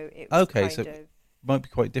 So it was it might be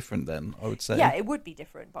quite different then, I would say. Yeah, it would be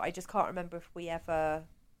different, but I just can't remember if we ever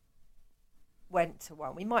went to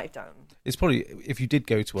one. We might have done. It's probably, if you did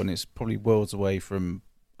go to one, it's probably worlds away from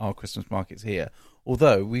our Christmas markets here.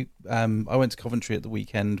 Although I went to Coventry at the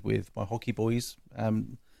weekend with my hockey boys,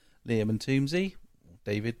 Liam and Toomsy,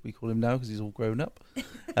 David we call him now because he's all grown up.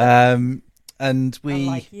 And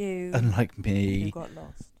we, unlike me, you got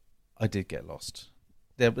lost. I did get lost.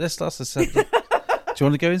 Yeah, but let's start. Do you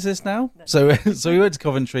want to go into this now? No. So we went to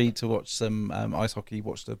Coventry to watch some ice hockey.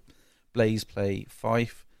 Watched the Blaze play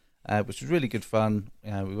Fife. Which was really good fun.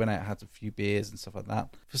 We went out, had a few beers and stuff like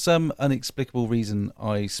that. For some inexplicable reason,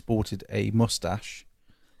 I sported a mustache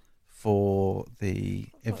for the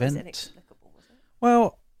event. Was inexplicable, was it?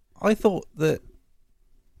 Well, I thought that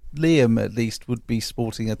Liam at least would be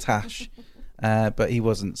sporting a tash, but he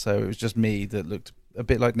wasn't. So it was just me that looked a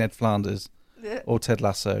bit like Ned Flanders or Ted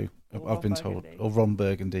Lasso, I've been told, or Ron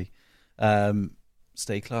Burgundy.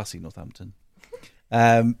 Stay classy, Northampton.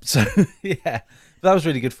 That was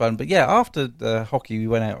really good fun. But after the hockey, we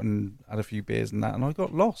went out and had a few beers and that, and I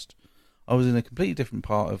got lost. I was in a completely different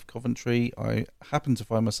part of Coventry. I happened to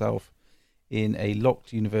find myself in a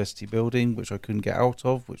locked university building, which I couldn't get out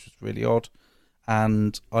of, which was really odd.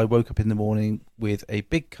 And I woke up in the morning with a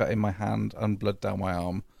big cut in my hand and blood down my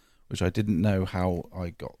arm, which I didn't know how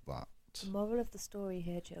I got that. The moral of the story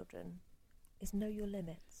here, children, is know your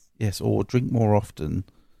limits. Yes, or drink more often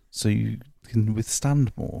so you can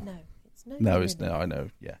withstand more. I know.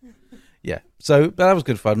 Yeah. So, but that was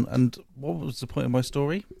good fun. And what was the point of my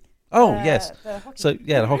story? Oh, yes. The hockey. So,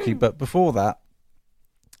 the hockey. But before that,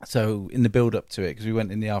 so in the build up to it, because we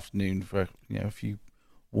went in the afternoon for a few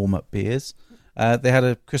warm up beers, they had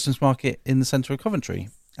a Christmas market in the centre of Coventry,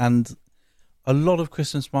 and a lot of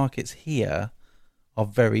Christmas markets here are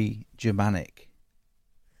very Germanic.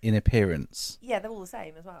 in appearance. Yeah, they're all the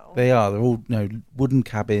same as well. They are. They're all wooden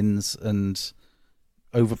cabins and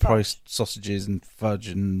overpriced sausages and fudge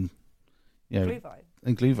and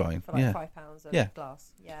Glühwein for like £5 a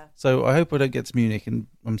glass. Yeah. So I hope I don't get to Munich, and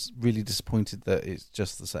I'm really disappointed that it's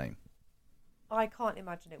just the same. I can't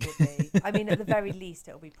imagine it would be. I mean, at the very least,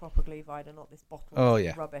 it'll be proper Glühwein and not this bottled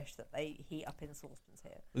rubbish that they heat up in saucepans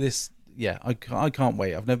here. I can't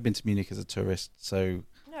wait. I've never been to Munich as a tourist, so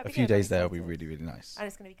a few days there will be really, really nice. And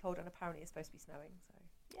it's going to be cold, and apparently it's supposed to be snowing.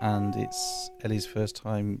 So. And it's Ellie's first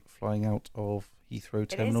time flying out of Heathrow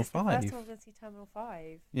Terminal 5. It's the first time I've been to see Terminal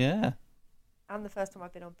 5. Yeah. And the first time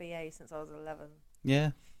I've been on BA since I was 11.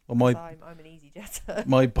 Yeah. Well, I'm an easy jetter.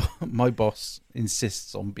 my boss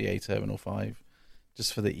insists on BA Terminal 5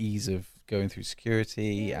 just for the ease of going through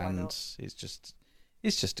security, and it's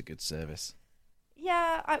just a good service.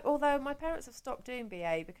 Yeah, although my parents have stopped doing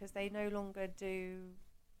BA because they no longer do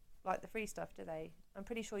like the free stuff, do they? I'm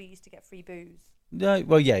pretty sure you used to get free booze. No,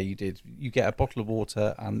 well, yeah, you did. You get a bottle of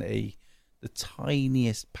water and the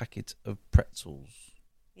tiniest packet of pretzels.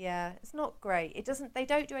 Yeah, it's not great. They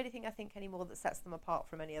don't do anything, I think, anymore that sets them apart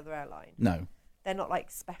from any other airline. No. They're not like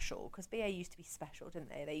special, because BA used to be special, didn't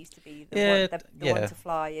they? They used to be the one to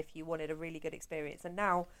fly if you wanted a really good experience. And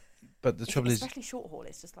now, but the trouble is, especially short haul,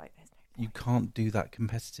 it's just like there's no point. You can't do that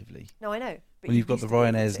competitively. No, I know. But when you've got the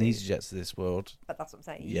Ryanairs and EasyJets of this world. But that's what I'm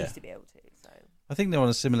saying. You used to be able to. So I think they're on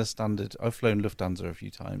a similar standard. I've flown Lufthansa a few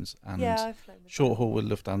times, and I've flown short haul with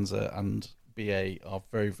Lufthansa and BA are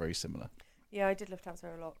very, very similar. Yeah, I did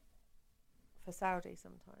Lufthansa a lot. For Saudi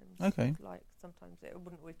sometimes. Okay. Like sometimes it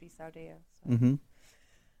wouldn't always be Saudi. So. Mm-hmm.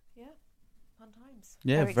 Yeah, fun times.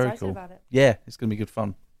 Yeah, very cool. About it. Yeah, it's going to be good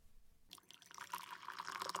fun.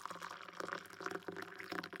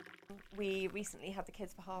 We recently had the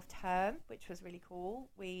kids for half term, which was really cool.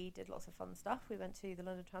 We did lots of fun stuff. We went to the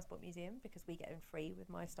London Transport Museum because we get in free with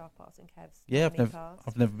my staff pass and Kev's. Yeah,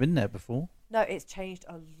 I've never been there before. No, it's changed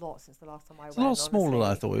a lot since the last time I went. It's a lot smaller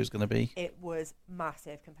than I thought it was going to be. It was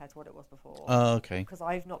massive compared to what it was before. Oh, okay. Because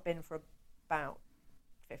I've not been for about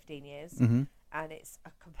 15 years, and it's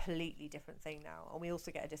a completely different thing now. And we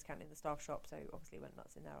also get a discount in the staff shop, so obviously went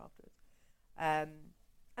nuts in there afterwards.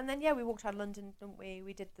 And then, we walked around London, didn't we?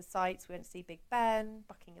 We did the sights. We went to see Big Ben,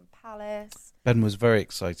 Buckingham Palace. Ben was very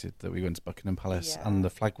excited that we went to Buckingham Palace and the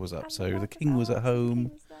flag was up, so the King was at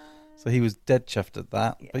home. So he was dead chuffed at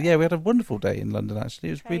that. Yeah. But we had a wonderful day in London, actually.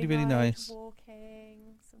 It was really, really nice.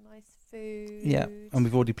 Walking, some nice food. Yeah, and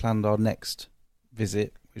we've already planned our next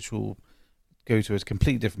visit, which will go to a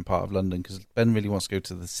completely different part of London, because Ben really wants to go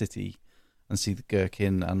to the city and see the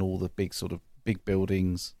Gherkin and all the big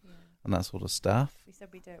buildings. And that sort of stuff. We said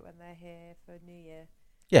we do it when they're here for New Year.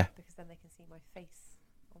 Yeah. Because then they can see my face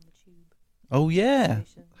on the tube. Oh, yeah.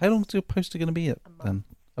 How long is your poster going to be then?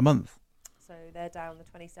 A month. So they're down the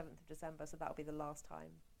 27th of December, so that'll be the last time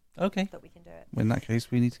that we can do it. Well, in that case,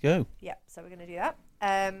 we need to go. Yeah, so we're going to do that.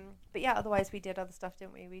 But yeah, otherwise we did other stuff,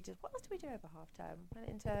 didn't we? What else did we do over half term? Went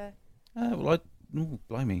into...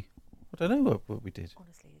 blimey. I don't know what we did.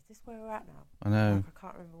 Honestly, is this where we're at now? I know. I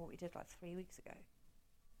can't remember what we did 3 weeks ago.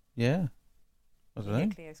 Yeah. I don't know.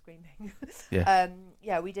 Cleo screaming.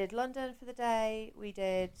 Yeah. We did London for the day. We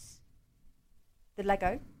did the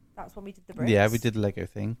Lego. That's when we did the bricks. Yeah, we did the Lego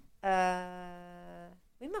thing.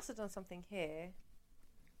 We must have done something here.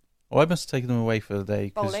 Oh, I must have taken them away for the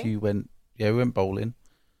day because you went. Yeah, we went bowling.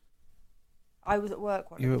 I was at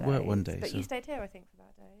work one day. You were at work one day. But you stayed here, I think, for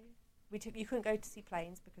that day. You couldn't go to see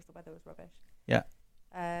planes because the weather was rubbish. Yeah.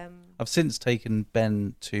 I've since taken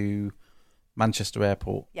Ben to Manchester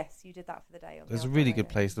Airport. Yes, you did that for the day. There's a really good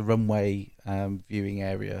place. The runway viewing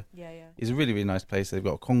area is a really, really nice place. They've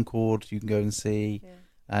got a Concorde you can go and see,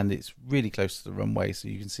 and it's really close to the runway, so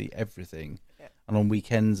you can see everything. Yeah. And on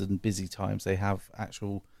weekends and busy times, they have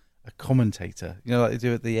a commentator, like they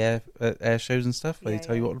do at the air shows and stuff, where they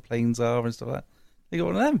tell you what the planes are and stuff like that. They got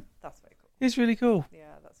one of them. That's very cool. It's really cool.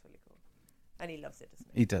 Yeah, that's really cool. And he loves it,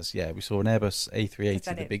 doesn't he? He does, yeah. We saw an Airbus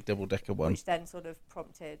A380, the big double-decker one. Which then sort of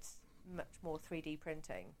prompted much more 3D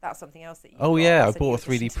printing. That's something else that you I bought a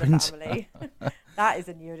 3D printer. That is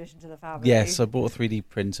a new addition to the family. Yes, I bought a 3D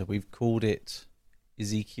printer. We've called it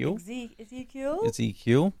Ezekiel. Ezekiel?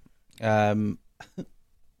 Ezekiel. Yeah,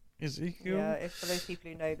 for those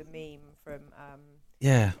people who know the meme from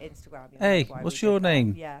Instagram. Hey, what's your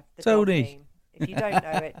name? Yeah, Tony. If you don't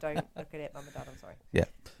know it, don't look at it, Mum and Dad, I'm sorry.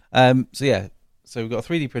 Yeah. So we've got a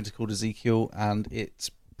 3D printer called Ezekiel, and it's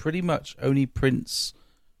pretty much only prints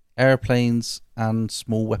airplanes and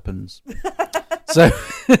small weapons. So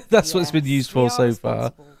that's what it's been used for so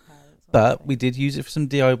far. But we did use it for some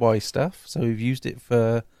DIY stuff. So we've used it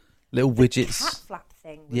for little widgets. Cat flap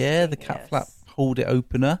thing. The cat flap pulled it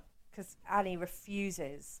opener. Because Annie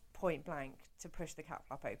refuses point blank to push the cat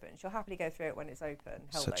flap open. She'll happily go through it when it's open,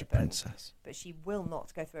 held Such a open, princess. but she will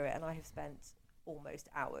not go through it. And I have spent almost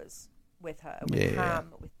hours with her, with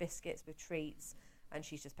ham, with biscuits, with treats, and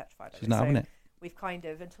she's just petrified. She's not having it. We've kind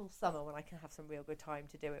of, until summer when I can have some real good time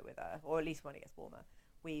to do it with her, or at least when it gets warmer,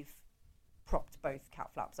 we've propped both cat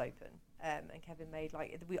flaps open. And Kevin made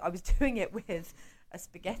I was doing it with a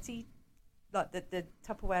spaghetti, like the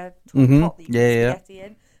Tupperware pot that you put spaghetti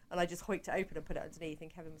in, and I just hoiked it open and put it underneath,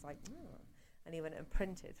 and Kevin was like, and he went and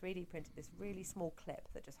 3D printed this really small clip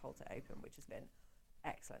that just holds it open, which has been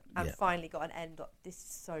excellent. And finally got an end. This is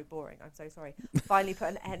so boring. I'm so sorry. Finally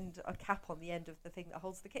put a cap on the end of the thing that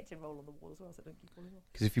holds the kitchen roll on the wall as well, so it don't keep falling off.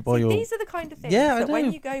 Because if you buy these are the kind of things that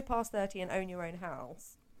when you go past 30 and own your own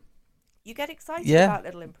house, you get excited about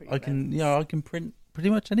little improvements. I can print pretty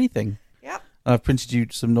much anything. Yeah. I've printed you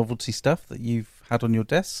some novelty stuff that you've had on your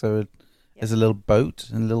desk. So there's a little boat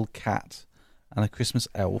and a little cat and a Christmas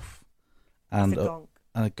elf and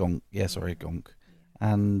a gonk. Yeah, sorry, a gonk.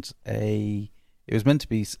 Yeah. And it was meant to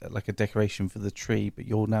be like a decoration for the tree, but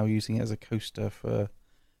you're now using it as a coaster for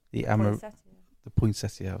the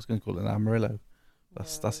poinsettia. I was going to call it an amarillo.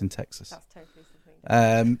 That's in Texas. That's totally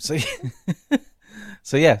something.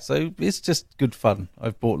 So it's just good fun.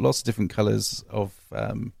 I've bought lots of different colours of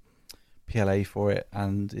PLA for it,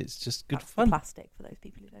 and it's just good fun. Plastic for those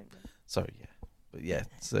people who don't know. Sorry, but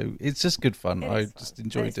so it's just good fun. I just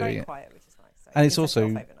enjoy doing it. Quiet, which is nice. So and it's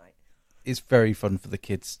also it's very fun for the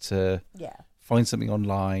kids to find something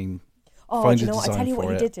online. Oh, do you know what? I tell you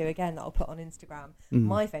what he did do again that I'll put on Instagram.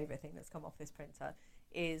 My favourite thing that's come off this printer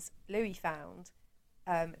is Louis found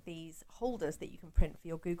these holders that you can print for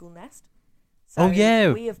your Google Nest. So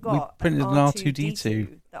we have got printed an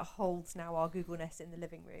R2D2 that holds now our Google Nest in the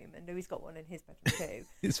living room, and Louis got one in his bedroom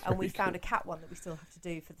too. And we found a cat one that we still have to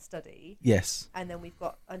do for the study. Yes. And then we've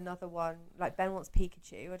got another one, like Ben wants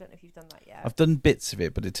Pikachu. I don't know if you've done that yet. I've done bits of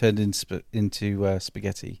it, but it turned into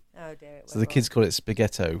spaghetti. Oh dear. So the kids call it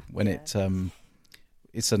spaghetto when it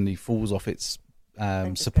suddenly falls off its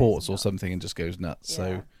supports or something and just goes nuts. Yeah.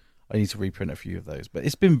 So I need to reprint a few of those, but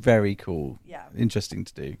it's been very cool. Yeah. Interesting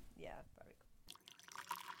to do.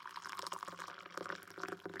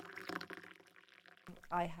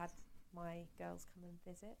 I had my girls come and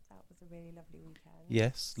visit. That was a really lovely weekend.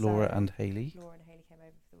 Yes, Laura and Hayley. Laura and Hayley came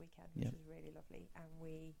over for the weekend, which was really lovely. And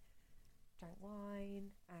we drank wine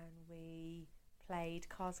and we played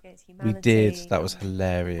Cards Against Humanity. We did. That was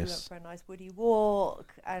hilarious. We went for a nice woody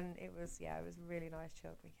walk, and it was a really nice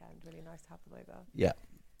chilled weekend. Really nice to have them over. Yeah,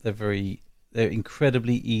 they're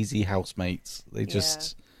incredibly easy housemates. They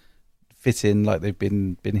just fit in like they've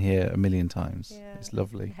been here a million times. Yeah. It's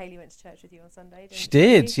lovely. Hayley went to church with you on Sunday, didn't she? She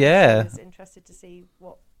did, yeah. She was interested to see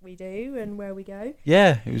what we do and where we go.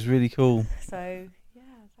 Yeah, it was really cool. So,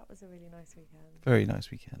 that was a really nice weekend. Very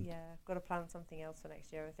nice weekend. Yeah, got to plan something else for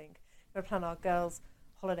next year, I think. Got to plan our girls'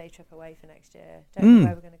 holiday trip away for next year. Don't know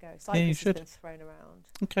where we're going to go. Cyprus has been thrown around.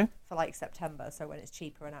 Okay. For like September, so when it's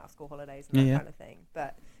cheaper and out of school holidays and that kind of thing.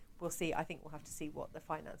 But we'll see. I think we'll have to see what the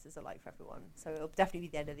finances are like for everyone. So it'll definitely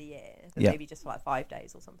be the end of the year, but maybe just for like 5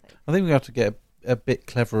 days or something. I think we have to get a bit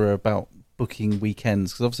cleverer about booking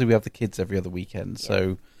weekends, because obviously we have the kids every other weekend. Yeah.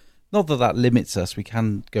 So not that limits us. We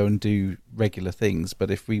can go and do regular things, but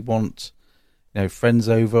if we want, friends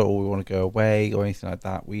over or we want to go away or anything like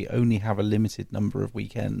that, we only have a limited number of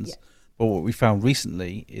weekends. Yeah. But what we found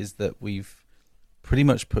recently is that we've pretty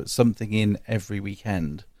much put something in every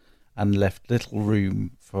weekend and left little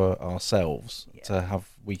room for ourselves to have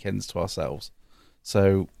weekends to ourselves.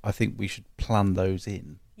 So I think we should plan those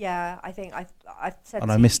in. Yeah, I think I've said.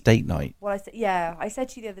 And I missed date night. Well, I said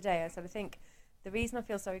to you the other day. I said I think the reason I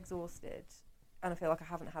feel so exhausted and I feel like I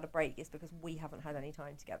haven't had a break is because we haven't had any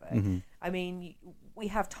time together. Mm-hmm. I mean, we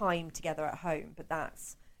have time together at home, but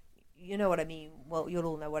that's, you know what I mean. Well, you'll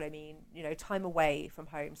all know what I mean. Time away from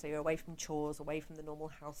home. So you're away from chores, away from the normal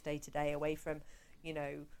house day to day, away from,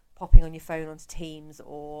 popping on your phone onto Teams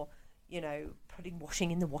or, putting washing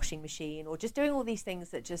in the washing machine or just doing all these things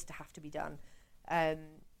that just have to be done.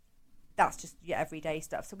 That's just your everyday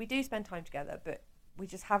stuff. So we do spend time together, but we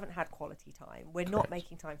just haven't had quality time. We're not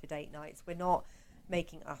making time for date nights. We're not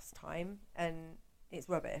making us time, and it's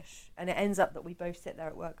rubbish. And it ends up that we both sit there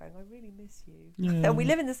at work going, I really miss you. Yeah. And we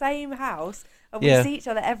live in the same house and we see each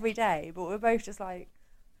other every day, but we're both just like,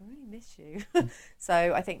 I really miss you.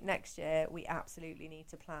 So I think next year we absolutely need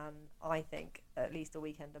to plan, I think, at least a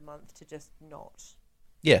weekend a month to just not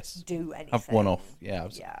do anything. Have one off. Yeah.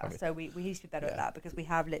 So we need to be better at that, because we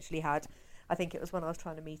have literally had, I think it was when I was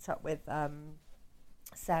trying to meet up with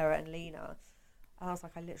Sarah and Lena, and I was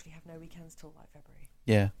like, I literally have no weekends till like February.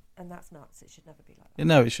 Yeah. And that's nuts. It should never be like that.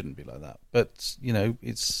 No, it shouldn't be like that. But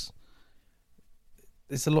it's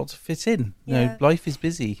a lot to fit in. Yeah. Life is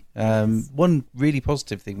busy. Yes. One really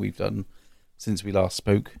positive thing we've done since we last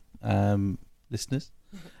spoke, listeners,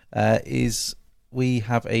 is we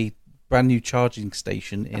have a brand new charging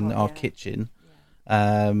station in our kitchen,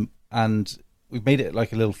 and we've made it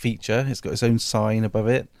like a little feature. It's got its own sign above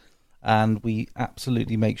it, and we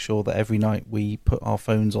absolutely make sure that every night we put our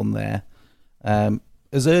phones on there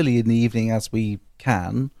as early in the evening as we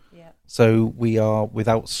can, so we are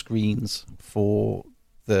without screens for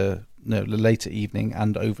the later evening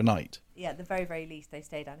and overnight. Yeah, at the very, very least, they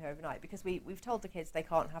stay down here overnight, because we've told the kids they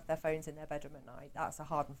can't have their phones in their bedroom at night. That's a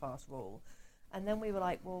hard and fast rule. And then we were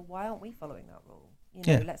like, well, why aren't we following that rule?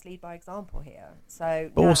 Let's lead by example here. So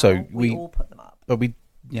but now also we all put them up. But we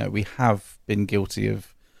have been guilty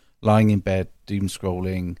of lying in bed, doom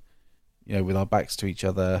scrolling, with our backs to each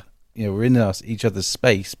other. We're in each other's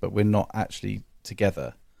space, but we're not actually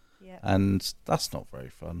together. Yeah. And that's not very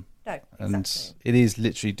fun. No, exactly. And it is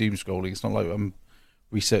literally doom scrolling. It's not like I'm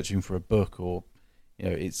researching for a book or,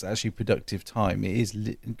 it's actually productive time. It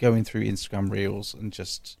is going through Instagram Reels and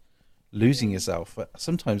just losing yourself for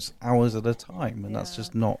sometimes hours at a time, and that's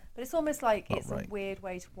just not. But it's almost like it's right. a weird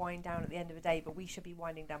way to wind down at the end of the day, but we should be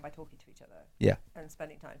winding down by talking to each other. Yeah. And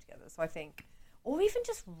spending time together. So I think, or even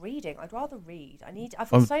just reading. I'd rather read. I've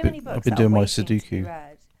got so many books. I've been doing my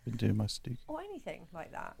Sudoku. Been doing my Sudoku. Or anything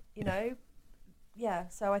like that, know. Yeah,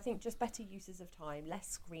 so I think just better uses of time, less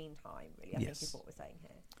screen time, really, I think is what we're saying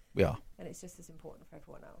here. We are. And it's just as important for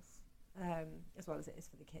everyone else, as well as it is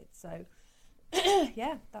for the kids. So,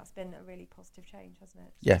 yeah, that's been a really positive change, hasn't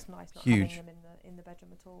it? It's just nice not huge. having them in the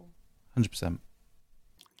bedroom at all. 100%.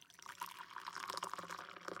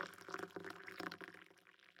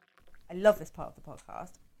 I love this part of the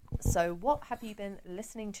podcast. So what have you been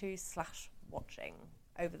listening to / watching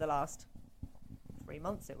over the last 3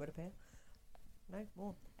 months, it would appear? No,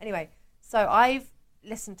 more. Anyway, so I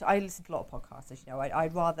listen to a lot of podcasts, as you know.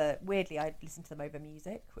 I'd rather, weirdly, I'd listen to them over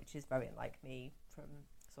music, which is very unlike me from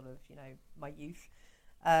sort of, my youth.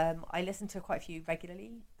 I listen to quite a few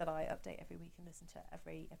regularly that I update every week and listen to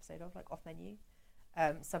every episode of, like Off Menu.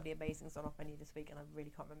 Somebody Amazing's on Off Menu this week, and I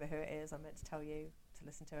really can't remember who it is. I meant to tell you to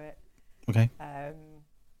listen to it. Okay.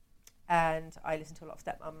 And I listen to a lot of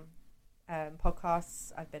Stepmom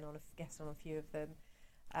podcasts. I've been on a guest on a few of them.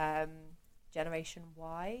 Generation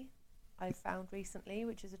Y I've found recently,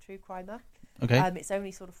 which is a true crimer. Okay. It's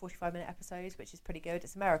only sort of 45-minute episodes, which is pretty good.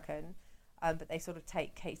 It's American, but they sort of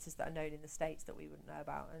take cases that are known in the States that we wouldn't know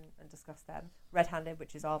about and discuss them. Red-Handed,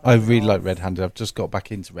 which is our I really like Red-Handed. I've just got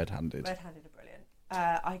back into Red-Handed. Red-Handed are brilliant.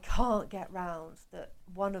 I can't get round that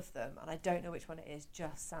one of them, and I don't know which one it is,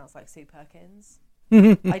 just sounds like Sue Perkins.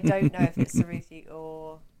 I don't know if it's Saruthi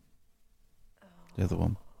or... The other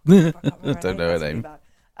one. I don't know her name.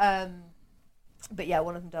 But yeah,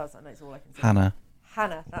 one of them does, and it's all I can say.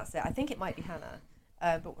 Hannah, that's it. I think it might be Hannah,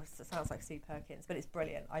 but it sounds like Sue Perkins. But it's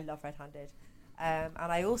brilliant. I love Red-Handed, and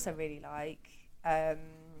I also really like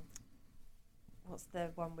what's the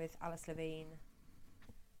one with Alice Levine?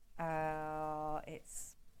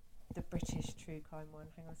 It's the British true crime one.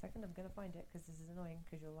 Hang on a second, I'm going to find it because this is annoying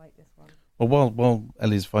because you'll like this one. Well, while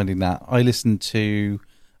Ellie's finding that, I listened to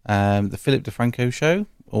the Philip DeFranco show,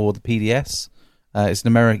 or the PDS. He's an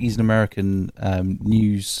American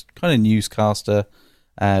newscaster.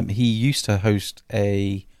 He used to host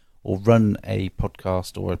or run a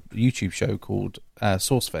podcast or a YouTube show called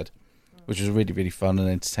SourceFed, which was really, really fun and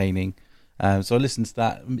entertaining. So I listened to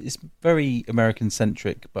that. It's very American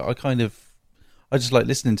centric, but I just like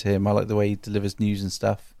listening to him. I like the way he delivers news and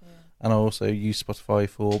stuff. Yeah. And I also use Spotify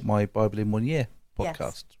for my Bible in 1 Year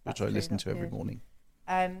podcast, which I listen to every morning.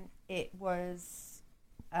 It was...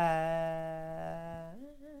 she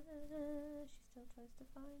still tries to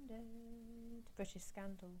find it. British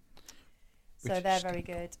Scandal. So they're very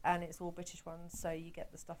good, and it's all British ones. So you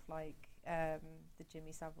get the stuff like the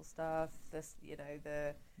Jimmy Savile stuff, the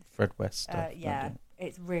Fred West stuff.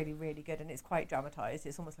 It's really, really good, and it's quite dramatised.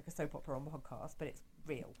 It's almost like a soap opera on podcast, but it's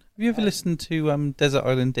real. Have you ever listened to Desert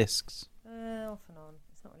Island Discs? Off and on.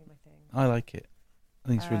 It's not really my thing. I like it. I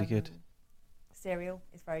think it's really good. Serial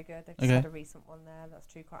is very good. They've just had a recent one there. That's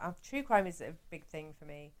true crime. True crime is a big thing for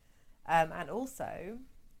me, and also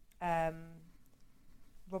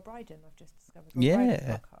Rob Brydon. I've just discovered Rob Brydon's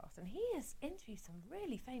podcast, and he has interviewed some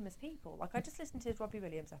really famous people. Like I just listened to his Robbie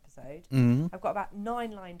Williams episode. Mm-hmm. I've got about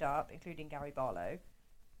 9 lined up, including Gary Barlow.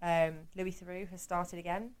 Louis Theroux has started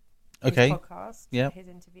again. His podcast. His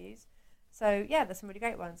interviews. So yeah, there's some really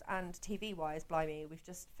great ones. And TV wise, blimey, we've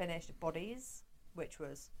just finished Bodies, which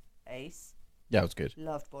was ace. Yeah, it was good.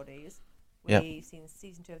 Loved Bodies. We've seen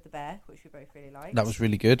season 2 of The Bear, which we both really liked. That was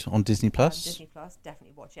really good on Disney Plus. Disney Plus,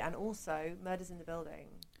 definitely watch it. And also Murders in the Building.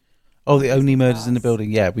 Oh, the only Disney Murders in the Plus.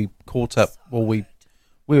 Building. Yeah, we caught up. So Well, we good.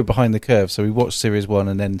 were behind the curve, so we watched series 1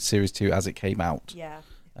 and then series 2 as it came out. Yeah.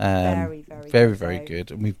 Very, Very very good.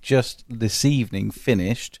 good. And we've just this evening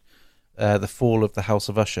finished The Fall of the House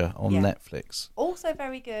of Usher on Netflix. Also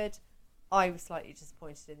very good. I was slightly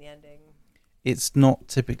disappointed in the ending. It's not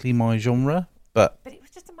typically my genre, but it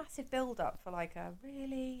was just a massive build-up for like a,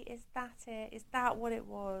 really? Is that it? Is that what it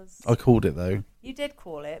was? I called it though. You did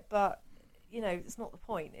call it, but, it's not the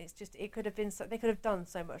point. It's just, it could have been, they could have done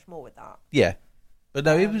so much more with that. Yeah. But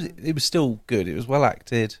no, it was still good. It was well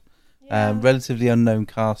acted. Yeah. Relatively unknown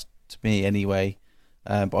cast to me anyway.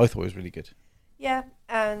 But I thought it was really good. Yeah,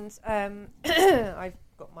 and I've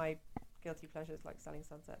got my guilty pleasures like Selling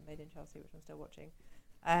Sunset and Made in Chelsea, which I'm still watching.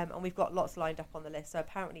 And we've got lots lined up on the list. So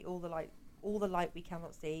apparently All the Light We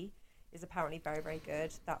Cannot See is apparently very, very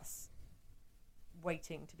good. That's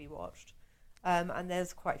waiting to be watched. And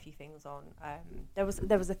there's quite a few things on. There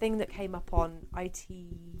was a thing that came up on ITVX,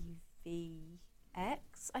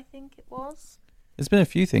 I think it was. There's been a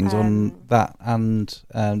few things on that and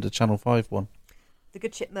the Channel 5 one. The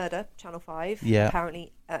Good Ship Murder, Channel 5. Yeah.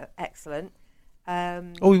 Apparently excellent.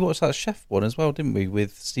 We watched that chef one as well, didn't we?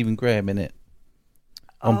 With Stephen Graham in it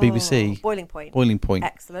on BBC. Boiling Point. Boiling Point.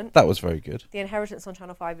 Excellent. That was very good. The Inheritance on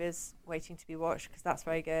Channel 5 is waiting to be watched because that's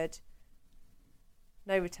very good.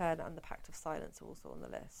 No Return and The Pact of Silence are also on the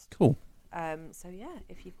list. Cool. So yeah,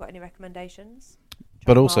 if you've got any recommendations.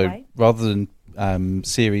 But also, rather than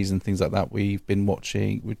series and things like that, we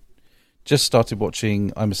just started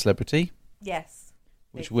watching I'm a Celebrity. Yes.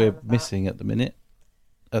 Which we're missing at the minute,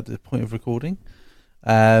 at the point of recording.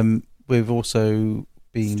 We've also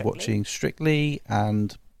been watching Strictly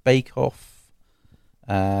and Bake Off.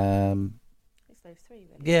 It's those three,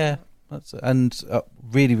 really. Yeah, and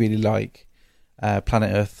really, really like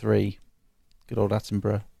Planet Earth 3. Good old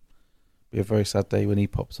Attenborough. Be a very sad day when he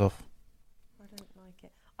pops off. I don't like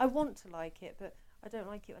it. I want to like it, but I don't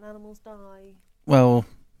like it when animals die. Well,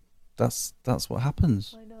 that's what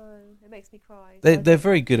happens. I know. It makes me cry. They're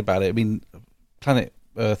very good about it. I mean, Planet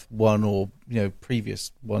Earth 1 or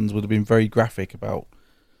previous ones would have been very graphic about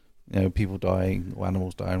people dying or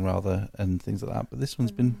animals dying rather and things like that. But this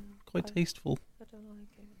one's been quite tasteful. I don't like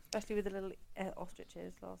it, especially with the little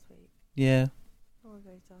ostriches last week. Yeah. Oh, I'm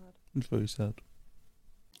very sad. It's very sad.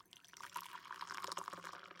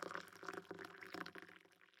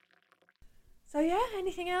 So yeah,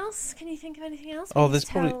 anything else? Can you think of anything else? There's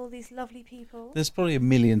probably tell these lovely people. There's probably a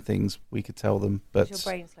million things we could tell them, but your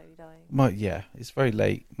brain's slowly dying. It's very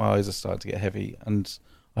late. My eyes are starting to get heavy, and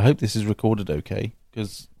I hope this is recorded okay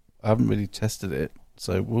because I haven't really tested it.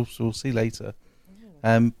 So we'll see later.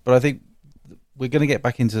 But I think we're going to get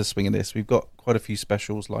back into the swing of this. We've got quite a few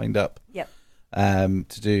specials lined up. Yep.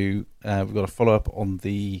 To do. We've got a follow up on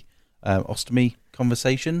the ostomy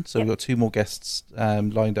conversation. So we've got 2 more guests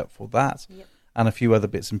lined up for that. Yep. And a few other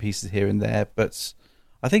bits and pieces here and there. But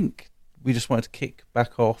I think we just wanted to kick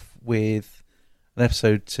back off with an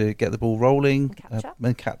episode to get the ball rolling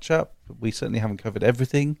and catch up. We certainly haven't covered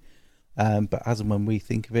everything. But as and when we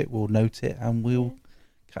think of it, we'll note it and we'll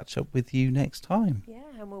catch up with you next time. Yeah,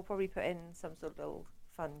 and we'll probably put in some sort of little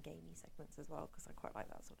fun gamey segments as well because I quite like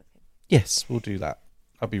that sort of thing. Yes, we'll do that.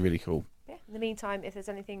 That'd be really cool. Yeah. In the meantime, if there's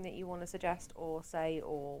anything that you want to suggest or say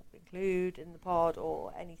or include in the pod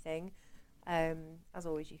or anything, as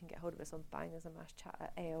always, you can get hold of us on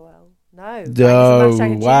bangersandmashed@AOL. No,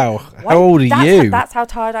 wow. How old are you? That's how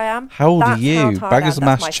tired I am. How old are you?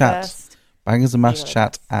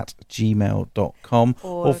 bangersandmashchat@gmail.com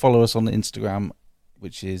or follow us on Instagram,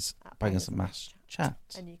 which is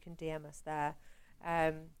bangersandmashchat. And you can DM us there.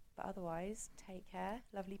 But otherwise, take care,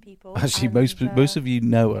 lovely people. Actually, most of you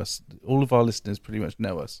know us. All of our listeners pretty much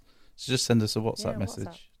know us. So just send us a WhatsApp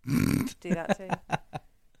message. Do that too.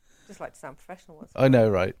 Just like to sound professional. I know,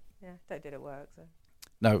 right? Yeah, don't do it at work. So.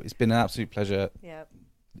 No, it's been an absolute pleasure. Yeah.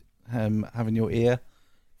 Having your ear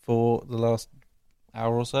for the last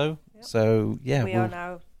hour or so. Yep. So yeah, we are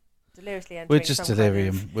now deliriously entering. We're just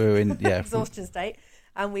delirium. Kind of we're in exhaustion state,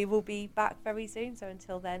 and we will be back very soon. So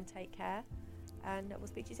until then, take care, and we'll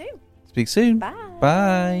speak to you soon. Speak soon. Bye.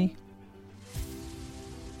 Bye.